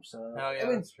PC games, so oh yeah,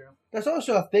 that's true. That's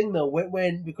also a thing though.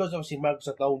 When because obviously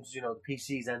Microsoft owns the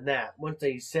PCs and that. Once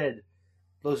they said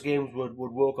those games would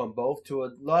work on both, to a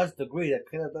large degree,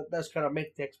 that does kind of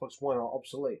make the Xbox One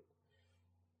obsolete.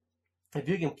 If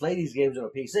you can play these games on a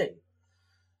PC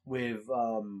with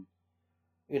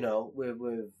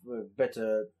with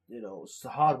better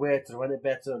hardware to run it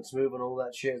better and smooth and all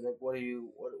that shit, like what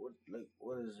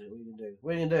is it?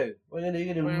 What are you gonna do? What are you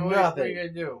gonna do? You're gonna do nothing. What are you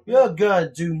gonna do? You're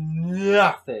gonna do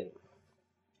nothing.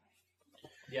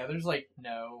 Yeah, there's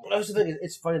no. I also think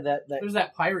it's funny that there's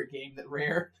that pirate game that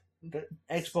Rare. The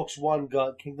Xbox One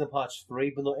got Kingdom Hearts 3,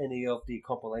 but not any of the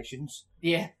compilations.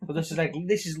 Yeah. But this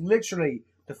is literally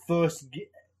the first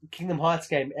Kingdom Hearts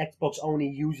game Xbox only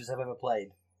users have ever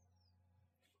played.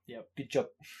 Yep. Good job.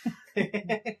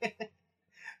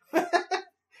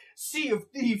 Sea of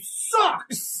Thieves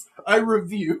sucks. I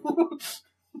review.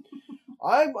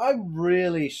 I'm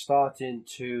really starting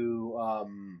to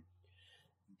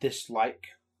dislike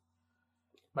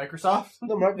Microsoft.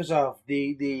 No, Microsoft.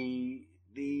 The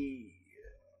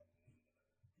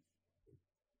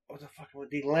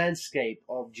landscape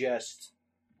of just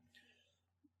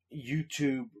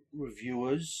YouTube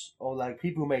reviewers, or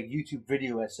people who make YouTube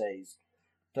video essays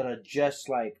that are just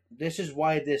like, this is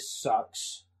why this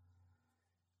sucks.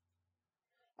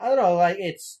 I don't know,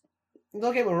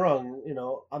 don't get me wrong,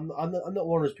 I'm not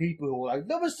one of those people who are like,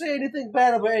 never say anything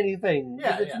bad about anything.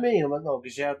 Yeah, it's me. I'm like, no,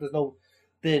 because there's no.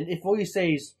 Then if all you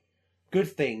say is good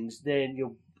things, then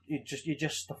you're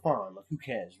just Stefan. Like, who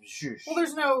cares? Shush. Well,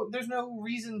 there's no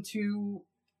reason to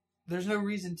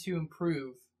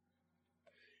improve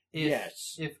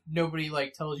if nobody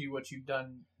like tells you what you've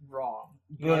done wrong.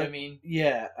 You know what I mean?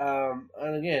 Yeah.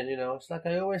 And again, it's like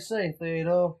I always say,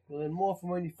 Theodore, you learn more from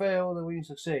when you fail than when you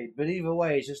succeed. But either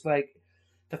way, it's just like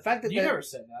the fact that you never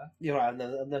said that. You're right. I've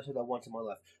never said that once in my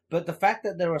life. But the fact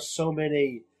that there are so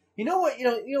many. You know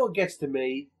what gets to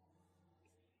me?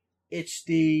 It's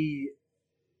the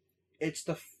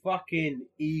fucking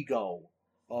ego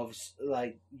of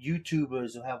like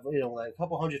YouTubers who have like a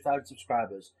couple 100,000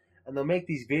 subscribers, and they'll make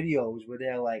these videos where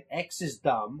they're like, X is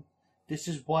dumb, this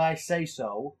is why I say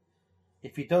so,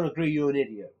 if you don't agree you're an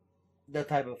idiot, that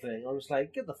type of thing. I'm just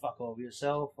like, get the fuck over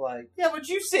yourself. Like, yeah, but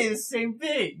you say the same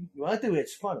thing. Well, I do.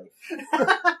 It's funny.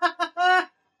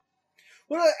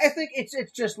 Well, I think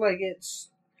it's just like it's.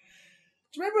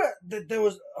 Do you remember that there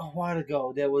was a while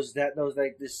ago? There was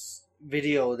like this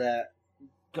video that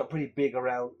got pretty big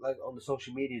around like on the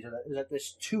social media. It was like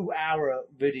this 2-hour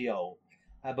video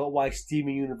about why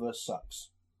Steven Universe sucks.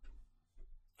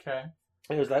 Okay.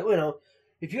 It was like,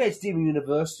 if you hate Steven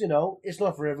Universe, it's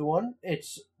not for everyone.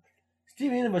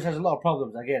 Steven Universe has a lot of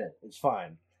problems. I get it. It's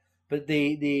fine, but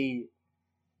the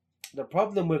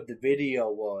problem with the video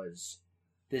was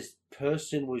this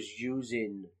person was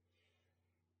using.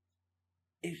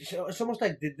 It's almost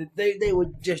like they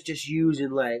were just using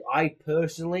like, I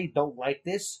personally don't like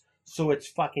this, so it's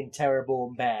fucking terrible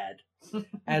and bad.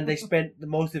 And they spent the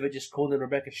most of it just calling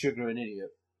Rebecca Sugar an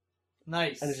idiot.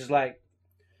 Nice. And it's just like,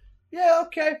 yeah,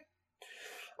 okay.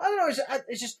 I don't know.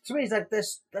 It's just, to me, it's like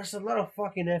that's a lot of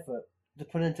fucking effort to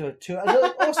put into a 2.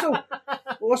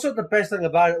 Also, the best thing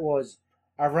about it was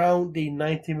around the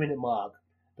 90-minute mark,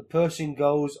 the person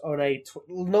goes on a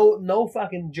no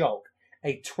fucking joke,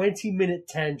 a 20-minute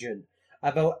tangent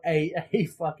about a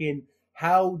fucking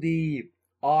how the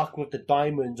arc with the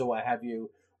diamonds or what have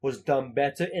you was done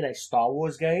better in a Star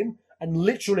Wars game, and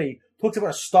literally talks about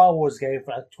a Star Wars game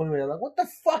for like 20 minutes. I'm like, what the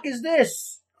fuck is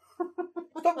this?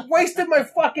 Stop wasting my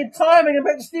fucking time and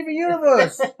about the Steven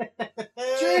Universe.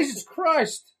 Jesus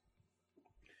Christ.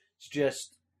 It's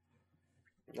just,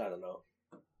 I don't know.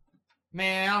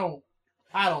 Man,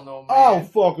 I don't know, man. I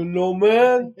don't fucking know,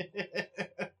 man.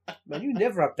 Man, you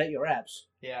never update your apps.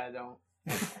 Yeah, I don't.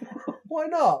 Why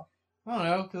not? I don't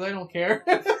know, because I don't care.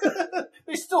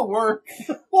 They still work.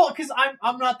 Well, because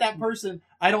I'm not that person.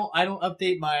 I don't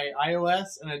update my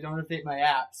iOS and I don't update my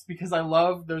apps because I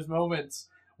love those moments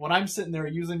when I'm sitting there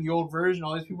using the old version.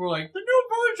 All these people are like, the new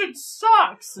version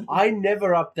sucks. I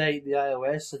never update the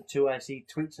iOS until I see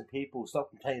tweets of people stop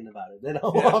complaining about it. Then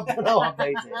I'll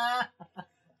update it.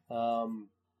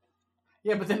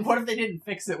 Yeah, but then what if they didn't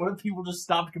fix it? What if people just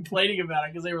stopped complaining about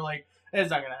it because they were like, it's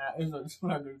not gonna happen. It's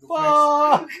not gonna fix.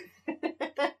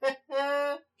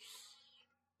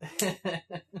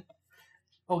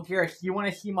 Oh, Garrett, you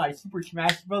want to see my Super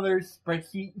Smash Brothers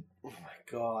spreadsheet? Oh my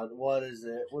god, what is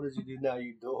it? What does you do now,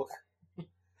 you dork?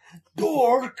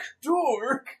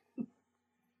 Dork!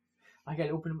 I gotta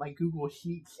open up my Google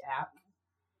Sheets app.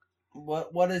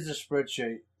 What is a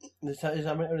spreadsheet? Is that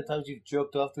how many times you've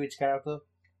jerked off to each character?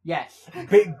 Yes.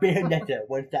 Big Bayonetta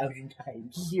 1,000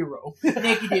 times. 0.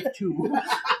 -2.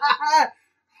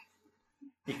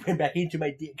 It went back into my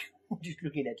dick. Just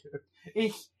looking at her.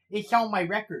 It's on my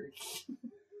records.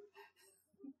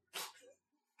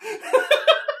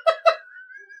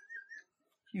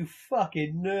 You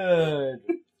fucking nerd.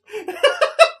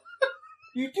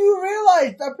 You do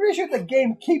realize, I'm pretty sure the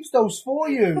game keeps those for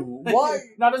you. Why?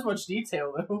 Not as much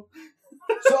detail, though.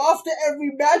 So after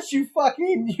every match you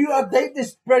update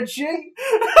this spreadsheet?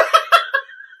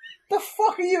 The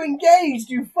fuck are you engaged,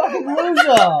 you fucking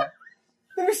loser?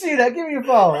 Let me see that, give me your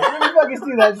phone. Let me fucking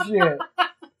see that shit.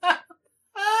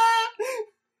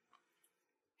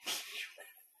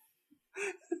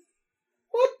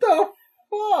 What the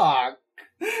fuck?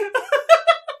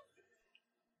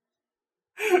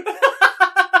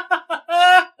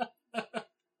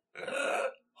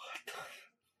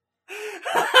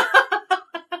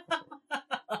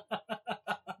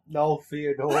 No,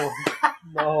 Theodore.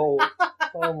 No.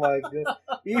 Oh my god.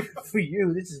 Even for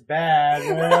you, this is bad,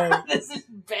 man. This is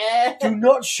bad. Do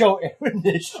not show Erin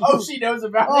this. Oh, she knows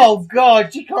about it. Oh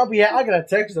god, she can't be. I gotta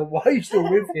text her. Why are you still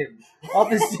with him?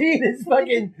 After seeing his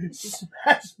fucking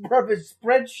Smash Brothers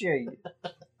spreadsheet.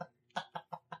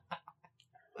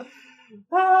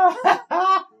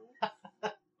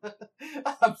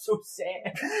 I'm so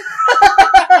sad.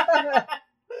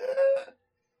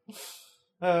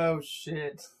 Oh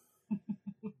shit.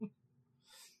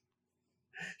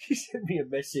 She sent me a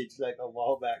message like a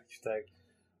while back. She's like,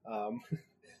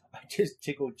 I just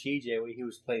tickled TJ when he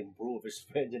was playing Brawl with his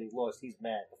friends and he lost. He's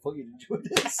mad. I thought you'd enjoy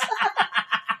this.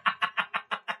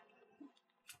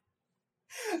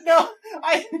 No,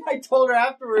 I told her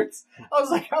afterwards. I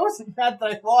was like, I wasn't mad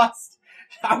that I lost.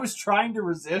 I was trying to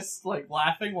resist, like,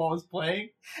 laughing while I was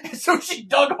playing. And so she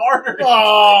dug harder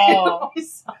Oh, into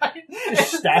my side.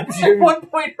 just stabs At you. one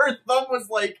point, her thumb was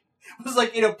like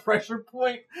in a pressure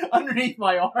point underneath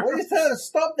my arm. Why are you telling her to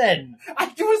stop then?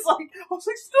 I was like,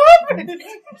 stop it!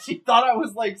 She thought I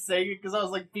was like saying it because I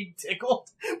was like being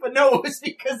tickled, but no, it was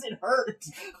because it hurt.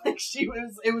 Like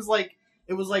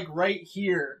it was like right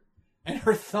here, and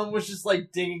her thumb was just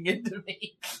like digging into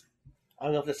me. I'm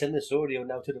gonna have to send this audio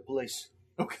now to the police.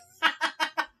 Okay.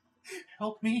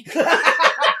 Help me.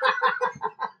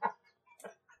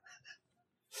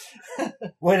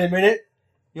 Wait a minute.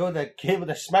 You're the kid with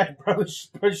the Smash Bros.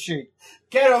 Spreadsheet.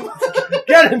 Get him!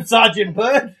 Get him, Sergeant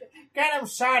Bird! Get him,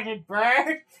 Sergeant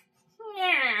Bird!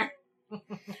 Yeah.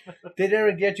 Did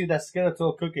Aaron get you that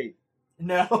Skeletor cookie?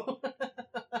 No.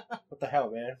 What the hell,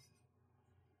 man?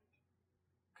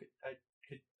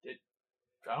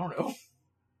 I don't know.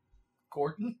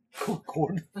 Gordon?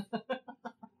 Gordon.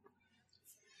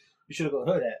 You should have got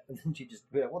her that. And then she just,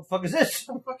 what the fuck is this?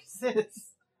 What the fuck is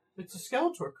this? It's a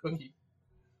Skeletor cookie.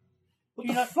 What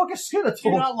the fuck is Skeletor? Do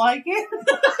you not like it?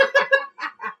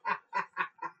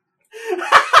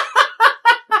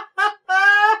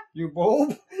 You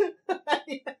bulb?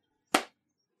 That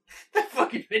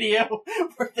fucking video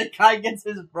where the guy gets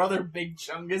his brother Big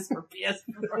Chungus for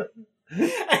PS4.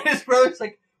 And his brother's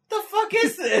like, the fuck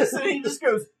is this? And he just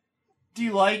goes, do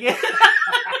you like it?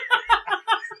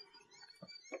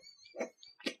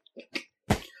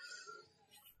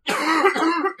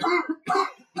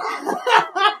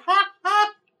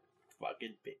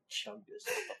 Fucking Big Chungus.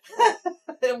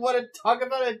 And want to talk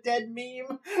about a dead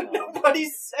meme? Nobody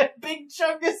said Big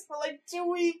Chungus for like 2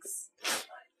 weeks.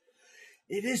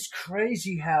 It is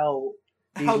crazy how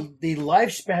the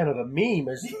lifespan of a meme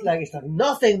is like, it's like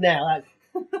nothing now. Like,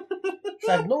 it's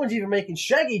like no one's even making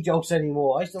Shaggy jokes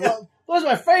anymore. I used to love, those are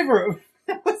my favorite.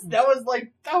 That was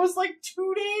like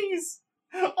 2 days.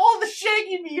 All the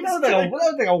Shaggy memes. That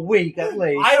was like a week at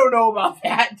least. I don't know about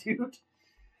that, dude.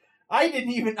 I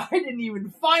didn't even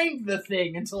find the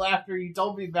thing until after you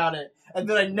told me about it, and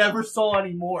then I never saw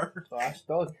any more. Gosh,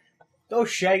 those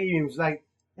Shaggy memes, like,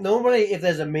 normally if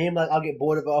there's a meme, like, I'll get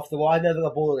bored of it after a while. I never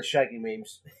got bored of the Shaggy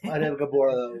memes. I never got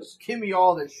bored of those. Give me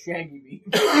all the Shaggy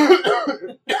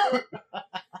memes.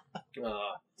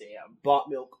 Oh, Damn. Bart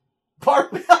Milk.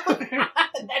 Bart Milk.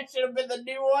 That should have been the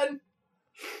new one.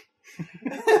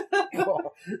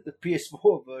 God, the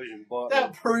PS4 version, Bart That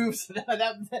Milk. proves that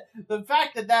the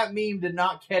fact that meme did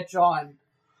not catch on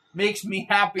makes me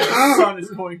happy the sun is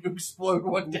going to explode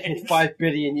one day. In 5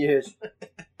 billion years.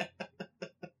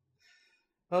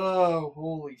 Oh,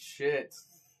 holy shit.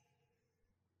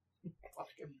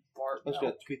 Fucking Bart I'm just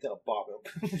Milk. gonna tweet out Bart Milk.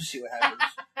 See what happens.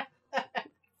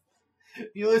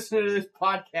 If you listen to this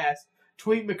podcast,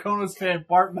 tweet Makono's fan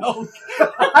Bart Milk.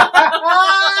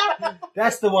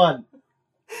 That's the one.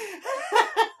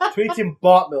 Tweet him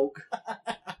Bart Milk.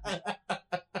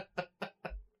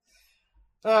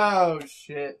 Oh,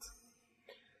 shit.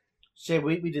 Shit,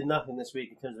 we did nothing this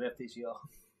week in terms of FTCR.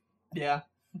 Yeah.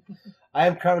 I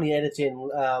am currently editing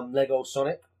Lego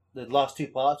Sonic. The last 2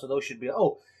 parts, so those should be...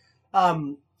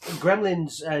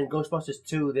 Gremlins and Ghostbusters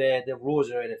 2, their Raws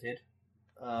are edited.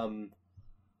 Ghostbusters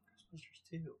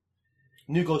 2.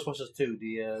 New Ghostbusters 2,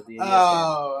 the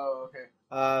Okay.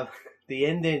 the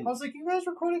ending... I was like, you guys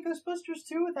recorded Ghostbusters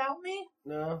 2 without me?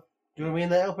 No. Do you want me in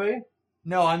that LP?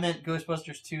 No, I meant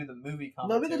Ghostbusters 2, the movie No,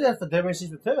 commentary. we did that for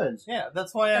Nemesis Returns. Yeah,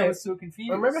 that's why I was so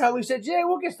confused. Remember how we said, yeah,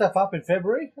 we'll get stuff up in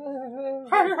February?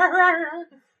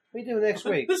 We do next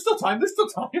week. There's still time.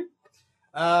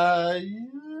 I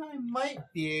might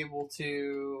be able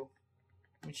to...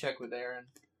 Let me check with Aaron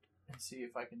and see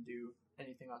if I can do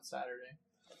anything on Saturday.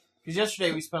 Because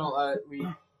yesterday we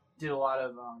did a lot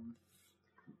of,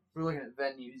 we were looking at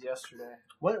venues yesterday.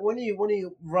 When are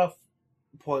you rough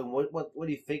point, what are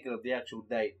you thinking of the actual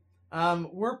date?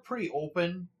 We're pretty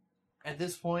open at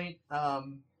this point.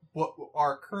 What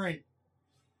our current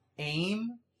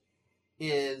aim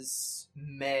is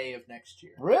May of next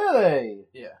year. Really?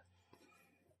 Yeah.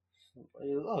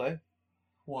 Okay.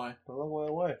 Why? A long way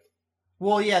away.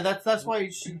 Well, yeah, that's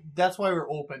why that's why we're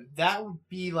open. That would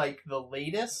be like the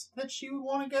latest that she would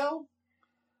want to go.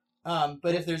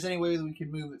 But if there's any way that we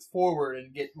could move it forward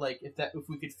and get if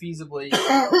we could feasibly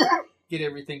get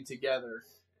everything together,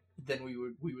 then we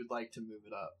would like to move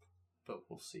it up. But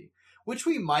we'll see. Which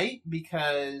we might,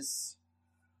 because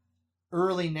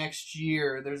early next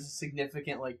year there's a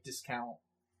significant discount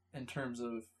in terms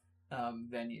of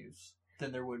venues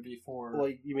than there would be for.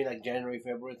 Well, you mean like January,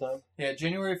 February time? Yeah,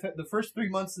 the first 3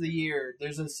 months of the year,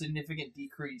 there's a significant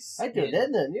decrease. I did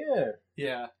that then, yeah.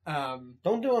 Yeah.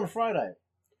 Don't do it on a Friday.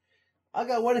 I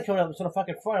got a wedding coming up. It's on a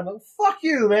fucking Friday. I'm like, fuck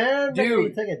you, man.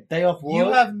 Dude, take a day off work. You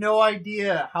have no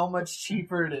idea how much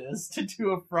cheaper it is to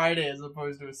do a Friday as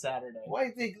opposed to a Saturday.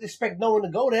 Why do you expect no one to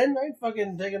go then? I ain't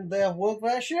fucking taking a day off work for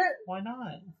that shit. Why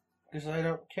not? Because I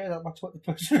don't care that much what the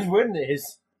person's wedding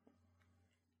is.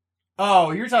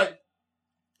 Oh, you're talking.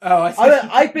 Oh, I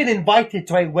think... I've been invited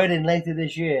to a wedding later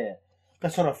this year.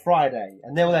 That's on a Friday.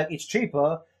 And they were like, it's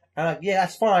cheaper. And I'm like, yeah,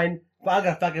 that's fine. But I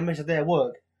gotta fucking miss a day of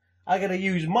work. I gotta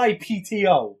use my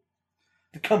PTO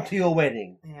to come to your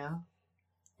wedding. Yeah.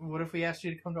 What if we asked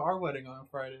you to come to our wedding on a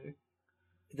Friday?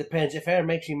 It depends. If Aaron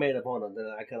makes me maid of honor, then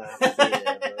I kind of have to be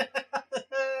there.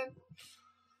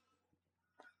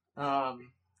 But...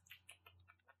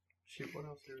 Shoot, what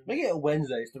else? Make it a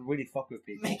Wednesday to really fuck with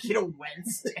people. Make it a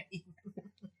Wednesday.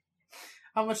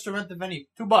 How much to rent the venue?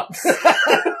 $2.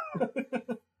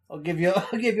 I'll give you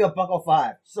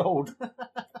 $1.05. Sold.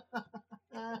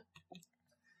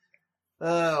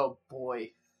 Oh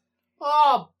boy.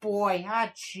 Oh boy.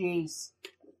 Ah, jeez.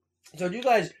 So you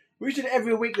guys, we should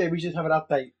every week there we should have an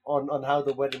update on how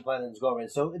the wedding planning is going.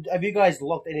 So have you guys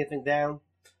locked anything down?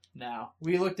 No.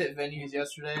 We looked at venues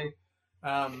yesterday.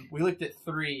 We looked at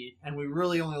 3, and we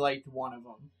really only liked one of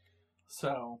them.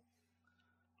 So,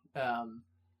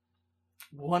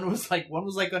 one was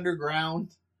like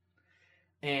underground,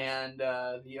 and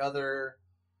the other,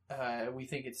 we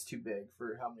think it's too big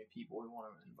for how many people we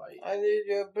want to invite. I need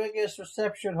your biggest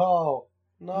reception hall.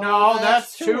 No,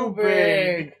 that's too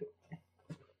big.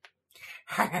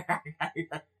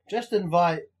 Just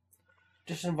invite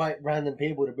random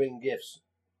people to bring gifts,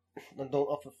 and don't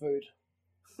offer food.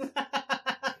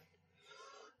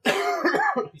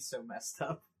 He's so messed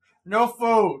up. No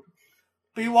food.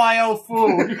 BYO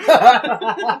food.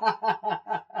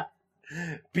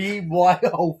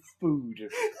 BYO food.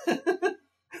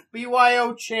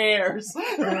 BYO chairs.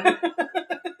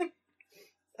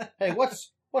 Hey,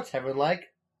 what's heaven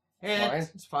like?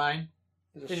 It's fine.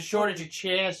 There's a shortage of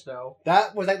chairs, though.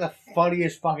 That was like the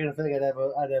funniest fucking thing I'd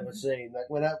ever seen. Like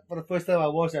for the first time I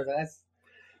watched it, I was like,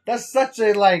 that's such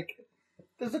a like.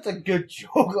 That's such a good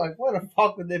joke. Like, why the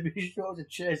fuck would there be shortage of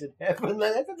chairs in heaven?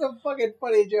 Like, that's such a fucking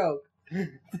funny joke.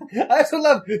 I also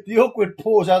love the awkward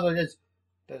pause after this.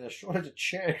 There's a shortage of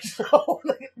chairs.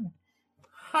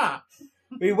 Huh.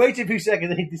 We wait a few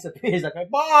seconds and he disappears. Like,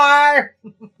 bye!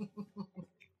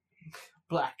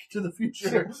 Black to the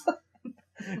future.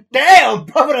 Damn!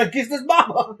 Brother done kissed his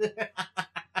mama!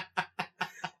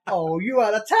 Oh, you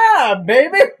out of time,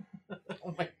 baby!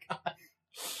 Oh my god.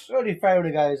 Only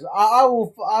Family Guys. I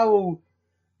will.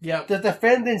 Yeah. The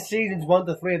defending seasons 1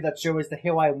 to 3 of that show is the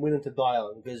hill I am willing to die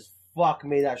on because fuck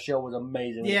me, that show was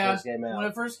amazing when it first came out. When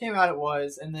it first came out, it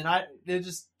was, and then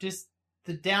just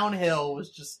the downhill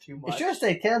was just too much. It should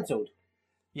stay cancelled.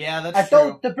 Yeah, that's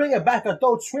true. To bring it back,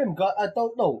 Adult Swim got it's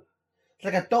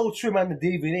like Adult Swim and the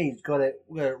DVDs got it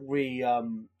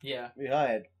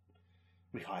rehired.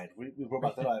 We brought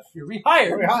back to life. You're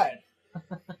rehired.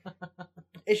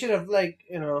 It should have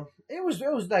it was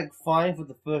like fine for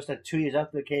the first 2 years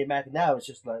after it came back. Now it's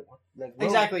just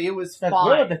exactly. It was like, fine.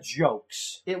 where are the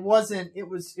jokes? It wasn't. It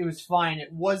was fine.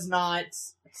 It was not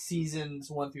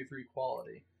seasons 1 through 3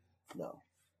 quality. No.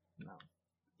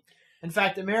 In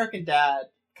fact, American Dad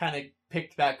kind of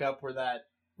picked back up where that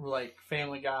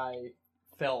Family Guy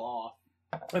fell off.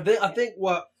 I think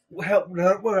what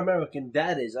American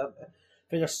Dad is, I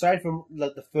think aside from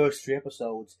the first 3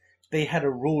 episodes, they had a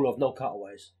rule of no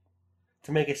cutaways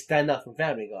to make it stand out from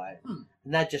Family Guy,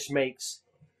 and that just makes.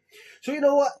 So you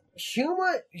know what?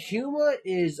 Humor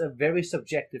is a very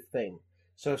subjective thing.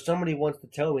 So if somebody wants to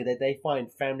tell me that they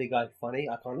find Family Guy funny,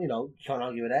 I can't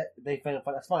argue with that. If they find it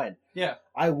funny, that's fine. Yeah,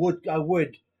 I would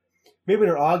maybe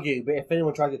not argue, but if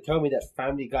anyone tried to tell me that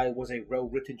Family Guy was a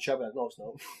well-written show, I'd be like, no, it's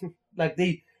not. Like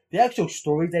the actual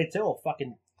stories they tell are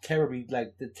fucking terribly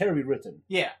written.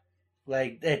 Yeah.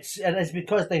 Like it's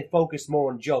because they focus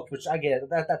more on jokes, which I get.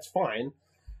 That's fine,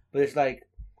 but it's like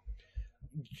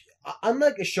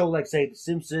unlike a show like say The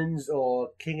Simpsons or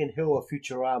King and Hill or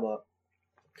Futurama,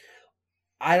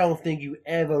 I don't think you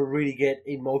ever really get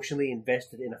emotionally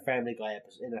invested in a Family Guy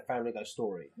episode, in a Family Guy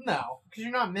story. No, because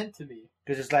you're not meant to be.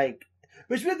 Because it's like,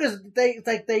 but it's because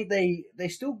they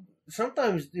still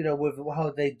sometimes with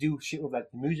how they do shit with the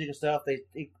music and stuff, they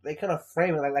kind of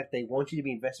frame it like they want you to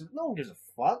be invested. No one gives a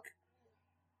fuck.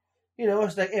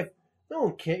 It's like if no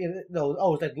one cares.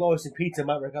 No, it's like Lois and Peter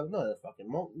might break up. No, they're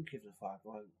fucking who gives a fuck?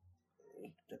 Like,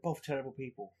 they're both terrible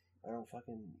people. I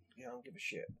don't give a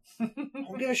shit. I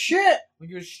don't give a shit. We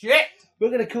give a shit.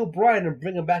 We're gonna kill Brian and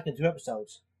bring him back in 2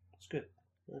 episodes. It's good.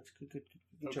 That's good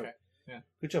job. Okay. Yeah.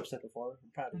 Good job, second father.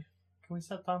 I'm proud of you. Can we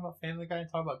stop talking about Family Guy and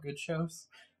talk about good shows?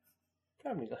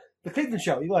 Family Guy. The Cleveland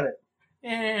Show. You got it.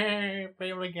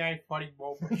 Family Guy funny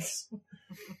moments.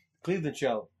 Cleveland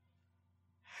Show.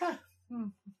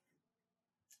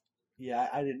 Yeah,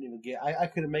 I didn't even get. I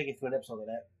couldn't make it through an episode of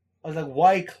that. I was like,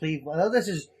 why Cleveland? I know this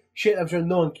is shit I'm sure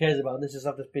no one cares about. This is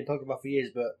stuff that's been talked about for years,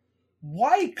 but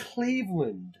why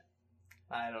Cleveland?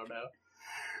 I don't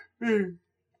know.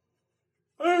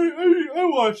 I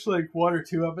watched like 1 or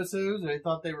 2 episodes and I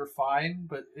thought they were fine,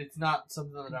 but it's not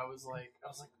something that I was like,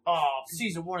 oh,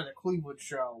 season 1 of the Cleveland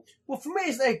Show. Well, for me,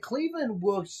 it's like Cleveland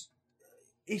works.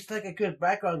 He's like a good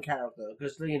background character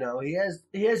because he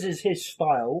has his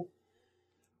style,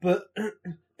 but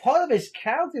part of his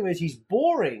character is he's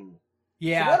boring.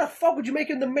 Yeah. So why the fuck would you make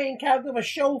him the main character of a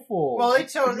show for? Well,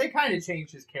 they kind of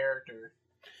changed his character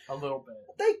a little bit.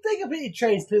 They completely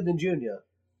changed Cleveland Jr.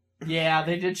 Yeah,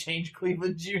 they did change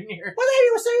Cleveland Jr. What the hell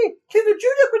you were saying? Cleveland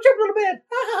Jr. could jump on the bed.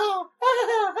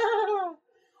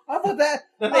 I thought that.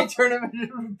 Then they turn him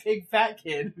into a big fat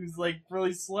kid who's like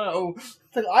really slow.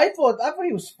 Like, I thought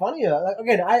he was funnier. Like,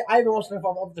 again, I haven't watched enough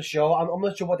of the show. I'm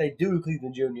not sure what they do with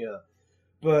Cleveland Jr.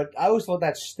 But I always thought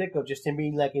that stick of just him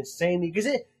being like insanely, because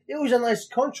it was a nice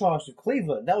contrast with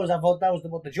Cleveland. I thought that was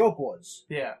what the joke was.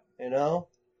 Yeah. You know.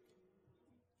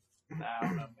 I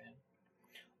don't know, man.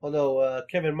 Although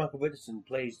Kevin Michael Richardson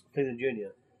plays Cleveland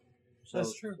Jr. So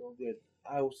That's true. All good.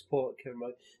 I will support Kevin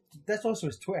Michael. That's also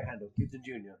his Twitter handle, Cleveland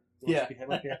Jr. Yeah. He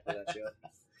might be happy with that show.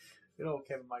 Good old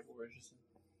Kevin Michael Richardson.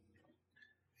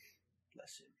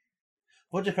 Bless him.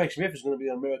 Roger Craig Smith is going to be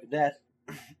on American Dad.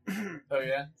 Oh,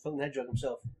 yeah? Fucking Hedgehog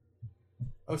himself.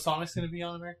 Oh, Sonic's going to be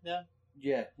on American Dad?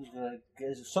 Yeah.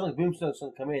 Sonic Boomstone's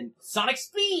going to come in. Sonic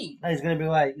Speed! And he's going to be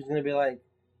like,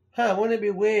 wouldn't it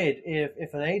be weird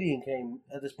if an alien came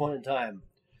at this point in time?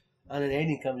 And an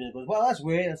alien comes in and goes, well, that's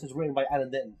weird. That's just written by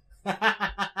Alan Denton.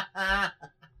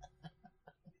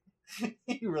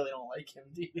 You really don't like him,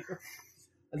 do you?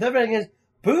 And the other thing is,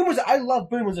 I love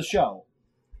Boom as a show.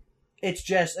 It's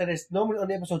just, and it's normally on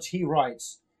the episodes he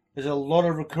writes, there's a lot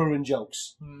of recurring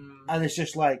jokes. And it's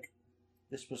just like,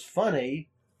 this was funny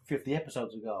 50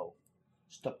 episodes ago.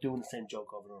 Stop doing the same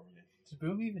joke over and over again. Does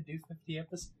Boom even do 50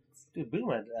 episodes? Dude, Boom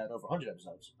had over 100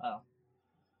 episodes. Oh.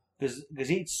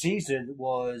 Because each season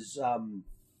was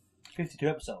 52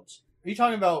 episodes. Are you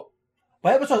talking about...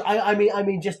 By episodes, I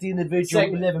mean just the individual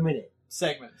 11-minute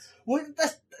segments. Well,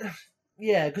 that's...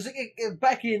 Yeah, because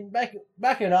back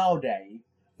in our day,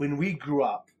 when we grew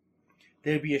up,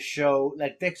 there'd be a show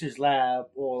like Dexter's Lab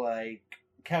or like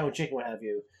Cow and Chicken, what have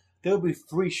you. There would be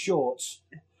 3 shorts,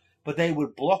 but they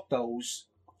would block those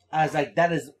as like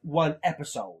that is one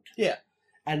episode. Yeah.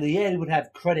 And the end would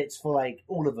have credits for like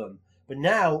all of them. But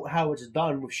now, how it's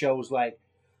done with shows like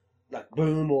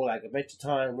Boom or like Adventure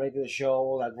Time, regular show,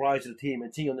 like Rise of the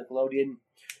TMNT on Nickelodeon,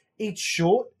 each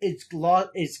short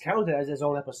is counted as its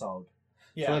own episode.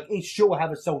 Yeah. So like each short will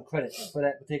have its own credits for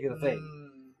that particular thing.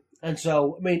 And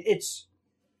so, I mean, it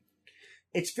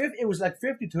was like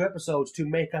 52 episodes to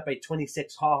make up a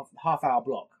 26 half-hour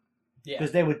block. Yeah.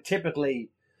 Because they would typically,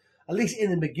 at least in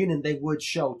the beginning, they would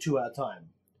show 2 at a time.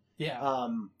 Yeah.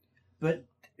 But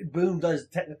Boom does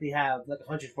technically have like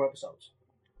 104 episodes.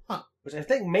 Huh. Which I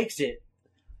think makes it...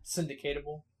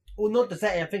 syndicatable? Well, not just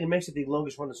that, I think it makes it the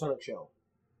longest running Sonic show.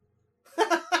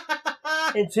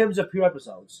 In terms of pure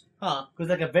episodes. Huh. Because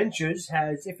like Adventures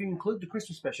has, if you include the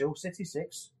Christmas special,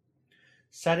 66.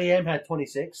 Saturday AM had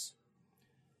 26.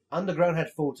 Underground had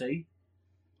 40.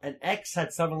 And X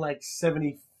had something like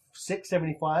 76,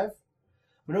 75.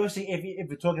 But obviously, if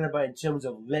you're talking about in terms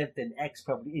of length, then X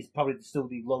is probably still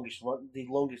the longest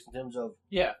in terms of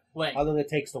length. how long it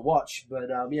takes to watch. But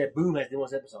yeah, Boom has the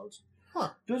most episodes. Huh.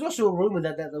 There was also a rumor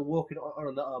that they're working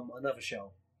on another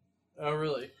show. Oh,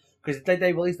 really? Because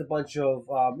they released a bunch of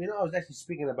I was actually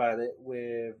speaking about it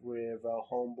with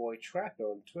homeboy Tracker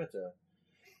on Twitter.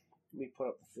 Let me put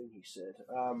up the thing he said.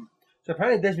 So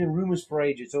apparently there's been rumors for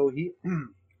ages. So he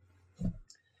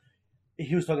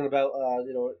was talking about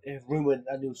if rumored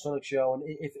a new Sonic show and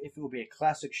if it would be a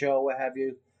classic show, what have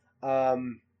you.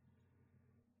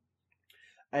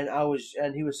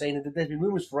 And he was saying that there's been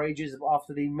rumors for ages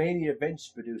after the Mania Events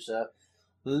producer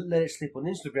let it slip on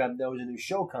Instagram there was a new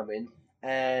show coming,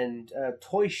 and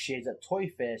Toy Shiz at Toy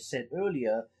Fair said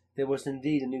earlier there was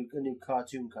indeed a new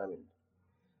cartoon coming.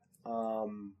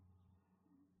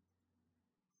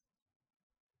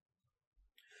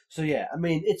 So yeah, I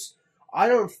mean I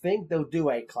don't think they'll do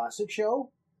a classic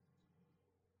show.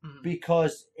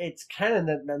 because it's canon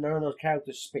that none of those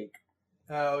characters speak.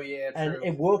 Oh yeah, true. And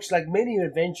it works like many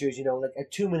adventures, like a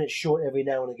 2-minute short every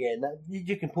now and again.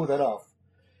 You can pull that off.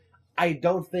 I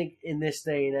don't think in this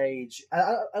day and age,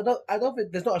 I don't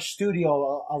think there's not a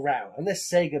studio around unless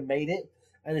Sega made it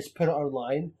and it's put it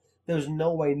online. There's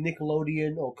no way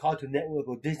Nickelodeon or Cartoon Network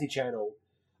or Disney Channel,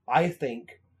 I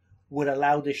think, would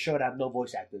allow this show to have no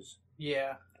voice actors.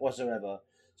 Yeah. Whatsoever.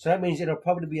 So that means it'll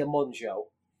probably be a modern show.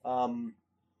 I'm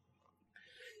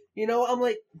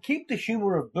like, keep the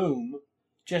humor of Boom.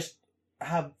 Just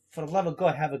have, for the love of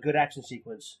God, have a good action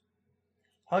sequence.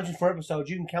 104 episodes,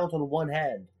 you can count on one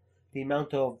hand the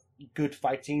amount of good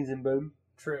fight scenes in Boom.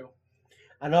 True.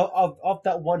 And of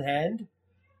that one hand,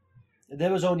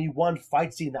 there was only one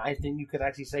fight scene that I think you could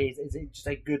actually say is just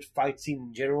a good fight scene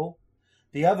in general.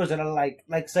 The others that are like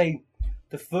say,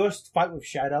 the first fight with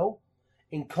Shadow,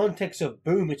 in context of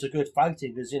Boom, it's a good fight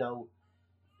scene because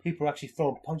people are actually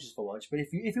throwing punches for once. But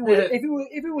if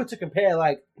you were to compare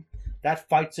like that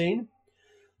fight scene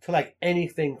to like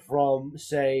anything from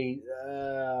say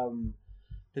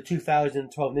the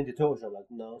 2012 Ninja Turtles, I'm like,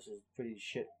 no, this is pretty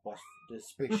shit. This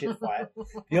is pretty shit fight.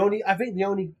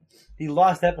 The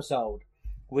last episode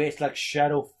where it's like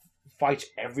Shadow fights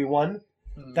everyone.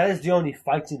 That is the only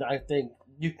fight scene that I think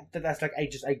that's like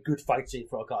just a good fight scene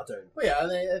for a cartoon. Well, yeah, I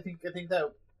think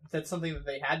that's something that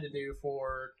they had to do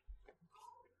for.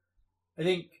 I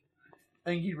think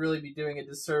you'd really be doing a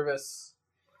disservice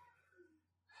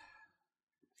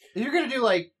if you're gonna do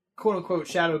like quote unquote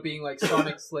Shadow being like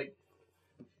Sonic's like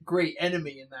great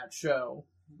enemy in that show.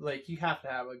 Like you have to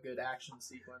have a good action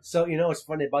sequence. So what's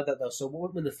funny about that though? So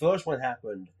when the first one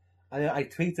happened, I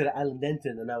tweeted at Alan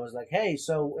Denton and I was like, "Hey,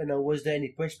 so was there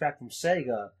any pushback from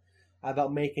Sega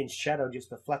about making Shadow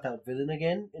just a flat out villain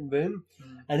again in Boom?"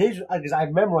 And because I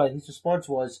memorized his response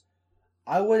was,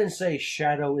 "I wouldn't say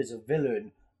Shadow is a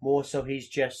villain, more so he's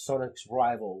just Sonic's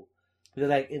rival." Because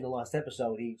like in the last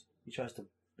episode, he tries to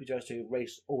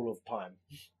erase all of time.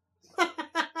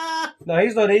 No,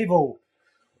 he's not evil.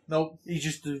 Nope, he's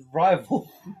just a rival.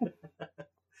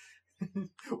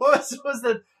 What was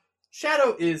the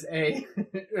Shadow is a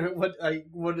what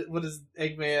does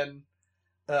Eggman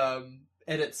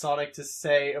edit Sonic to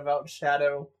say about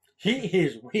Shadow? He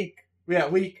is weak. Yeah,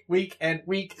 weak. Weak. That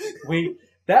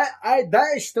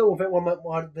is still one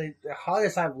of the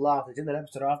hardest I've laughed is in that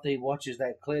episode after he watches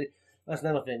that clearly. That's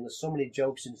another thing. There's so many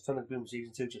jokes in Sonic Boom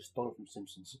Season 2 just stolen from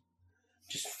Simpsons.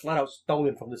 Just flat out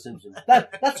stolen from The Simpsons.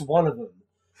 That's one of them.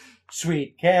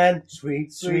 Sweet can,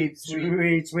 sweet. So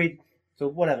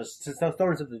whatever, it's not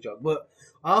stolen from the joke. But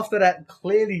after that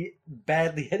clearly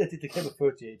badly edited camera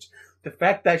footage, the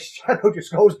fact that Shadow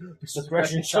just goes, "This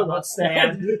aggression shall not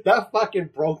stand," that fucking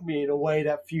broke me in a way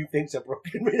that few things have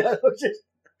broken me. That was just,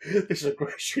 "This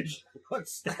aggression shall not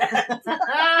stand."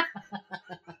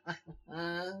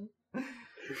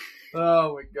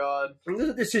 Oh my god!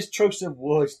 This is choice of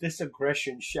words. "This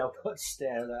aggression shall not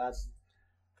stand." That's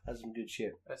some good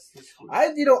shit. That's cool. I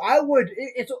would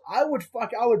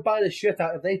buy the shit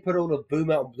out if they put all of Boom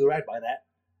out on Blu-ray. I'd buy that.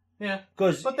 Yeah,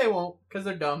 but they won't because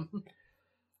they're dumb.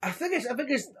 I think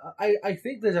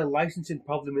there's a licensing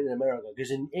problem in America because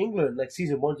in England, like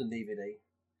Season 1's on DVD.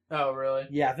 Oh really?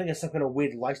 Yeah, I think it's some kind of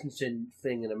weird licensing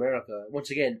thing in America. Once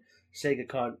again, Sega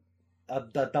can't.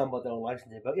 They're done by their own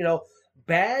licensing, but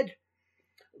bad.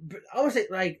 I would say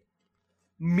like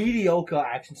mediocre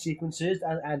action sequences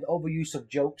and overuse of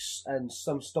jokes and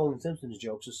some stolen Simpsons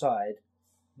jokes aside.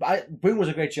 But Boom was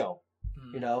a great show.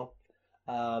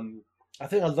 I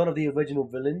think a lot of the original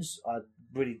villains are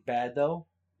really bad though.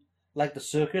 Like the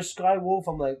circus guy Wolf,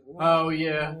 I'm like, oh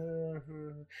yeah.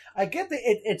 I get that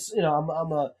it's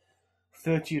I'm a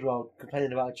 30-year-old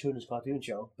complaining about a children's cartoon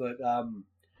show, but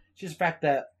it's just the fact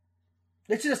that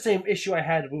this is the same issue I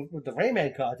had with the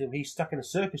Rayman cartoon. He's stuck in a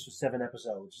circus for 7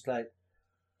 episodes. It's like,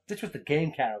 this was the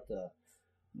game character.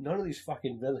 None of these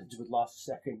fucking villains would last a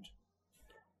second.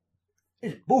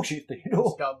 It's bullshit,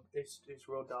 It's dumb. It's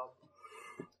real dumb.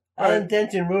 Alan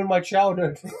Denton ruined my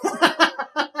childhood.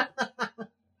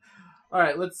 All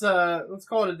right, let's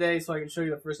call it a day so I can show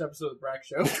you the first episode of the Brack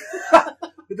Show.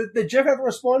 Did Jeff ever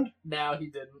respond? No, he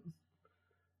didn't.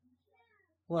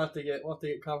 We'll have to get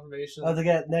confirmation. I'll have to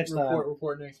get next time.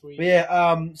 Report next week. But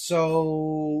yeah,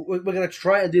 so we're gonna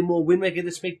try and do more Windmaker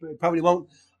this week, but we probably won't.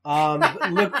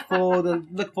 Look for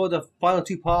the final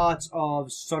 2 parts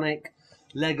of Sonic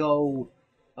Lego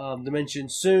Dimension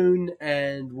soon,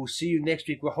 and we'll see you next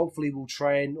week. Where hopefully we'll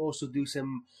try and also do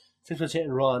some Simpsons Hit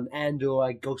and Run and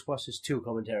or Ghostbusters 2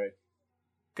 commentary.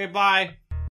 Okay, bye.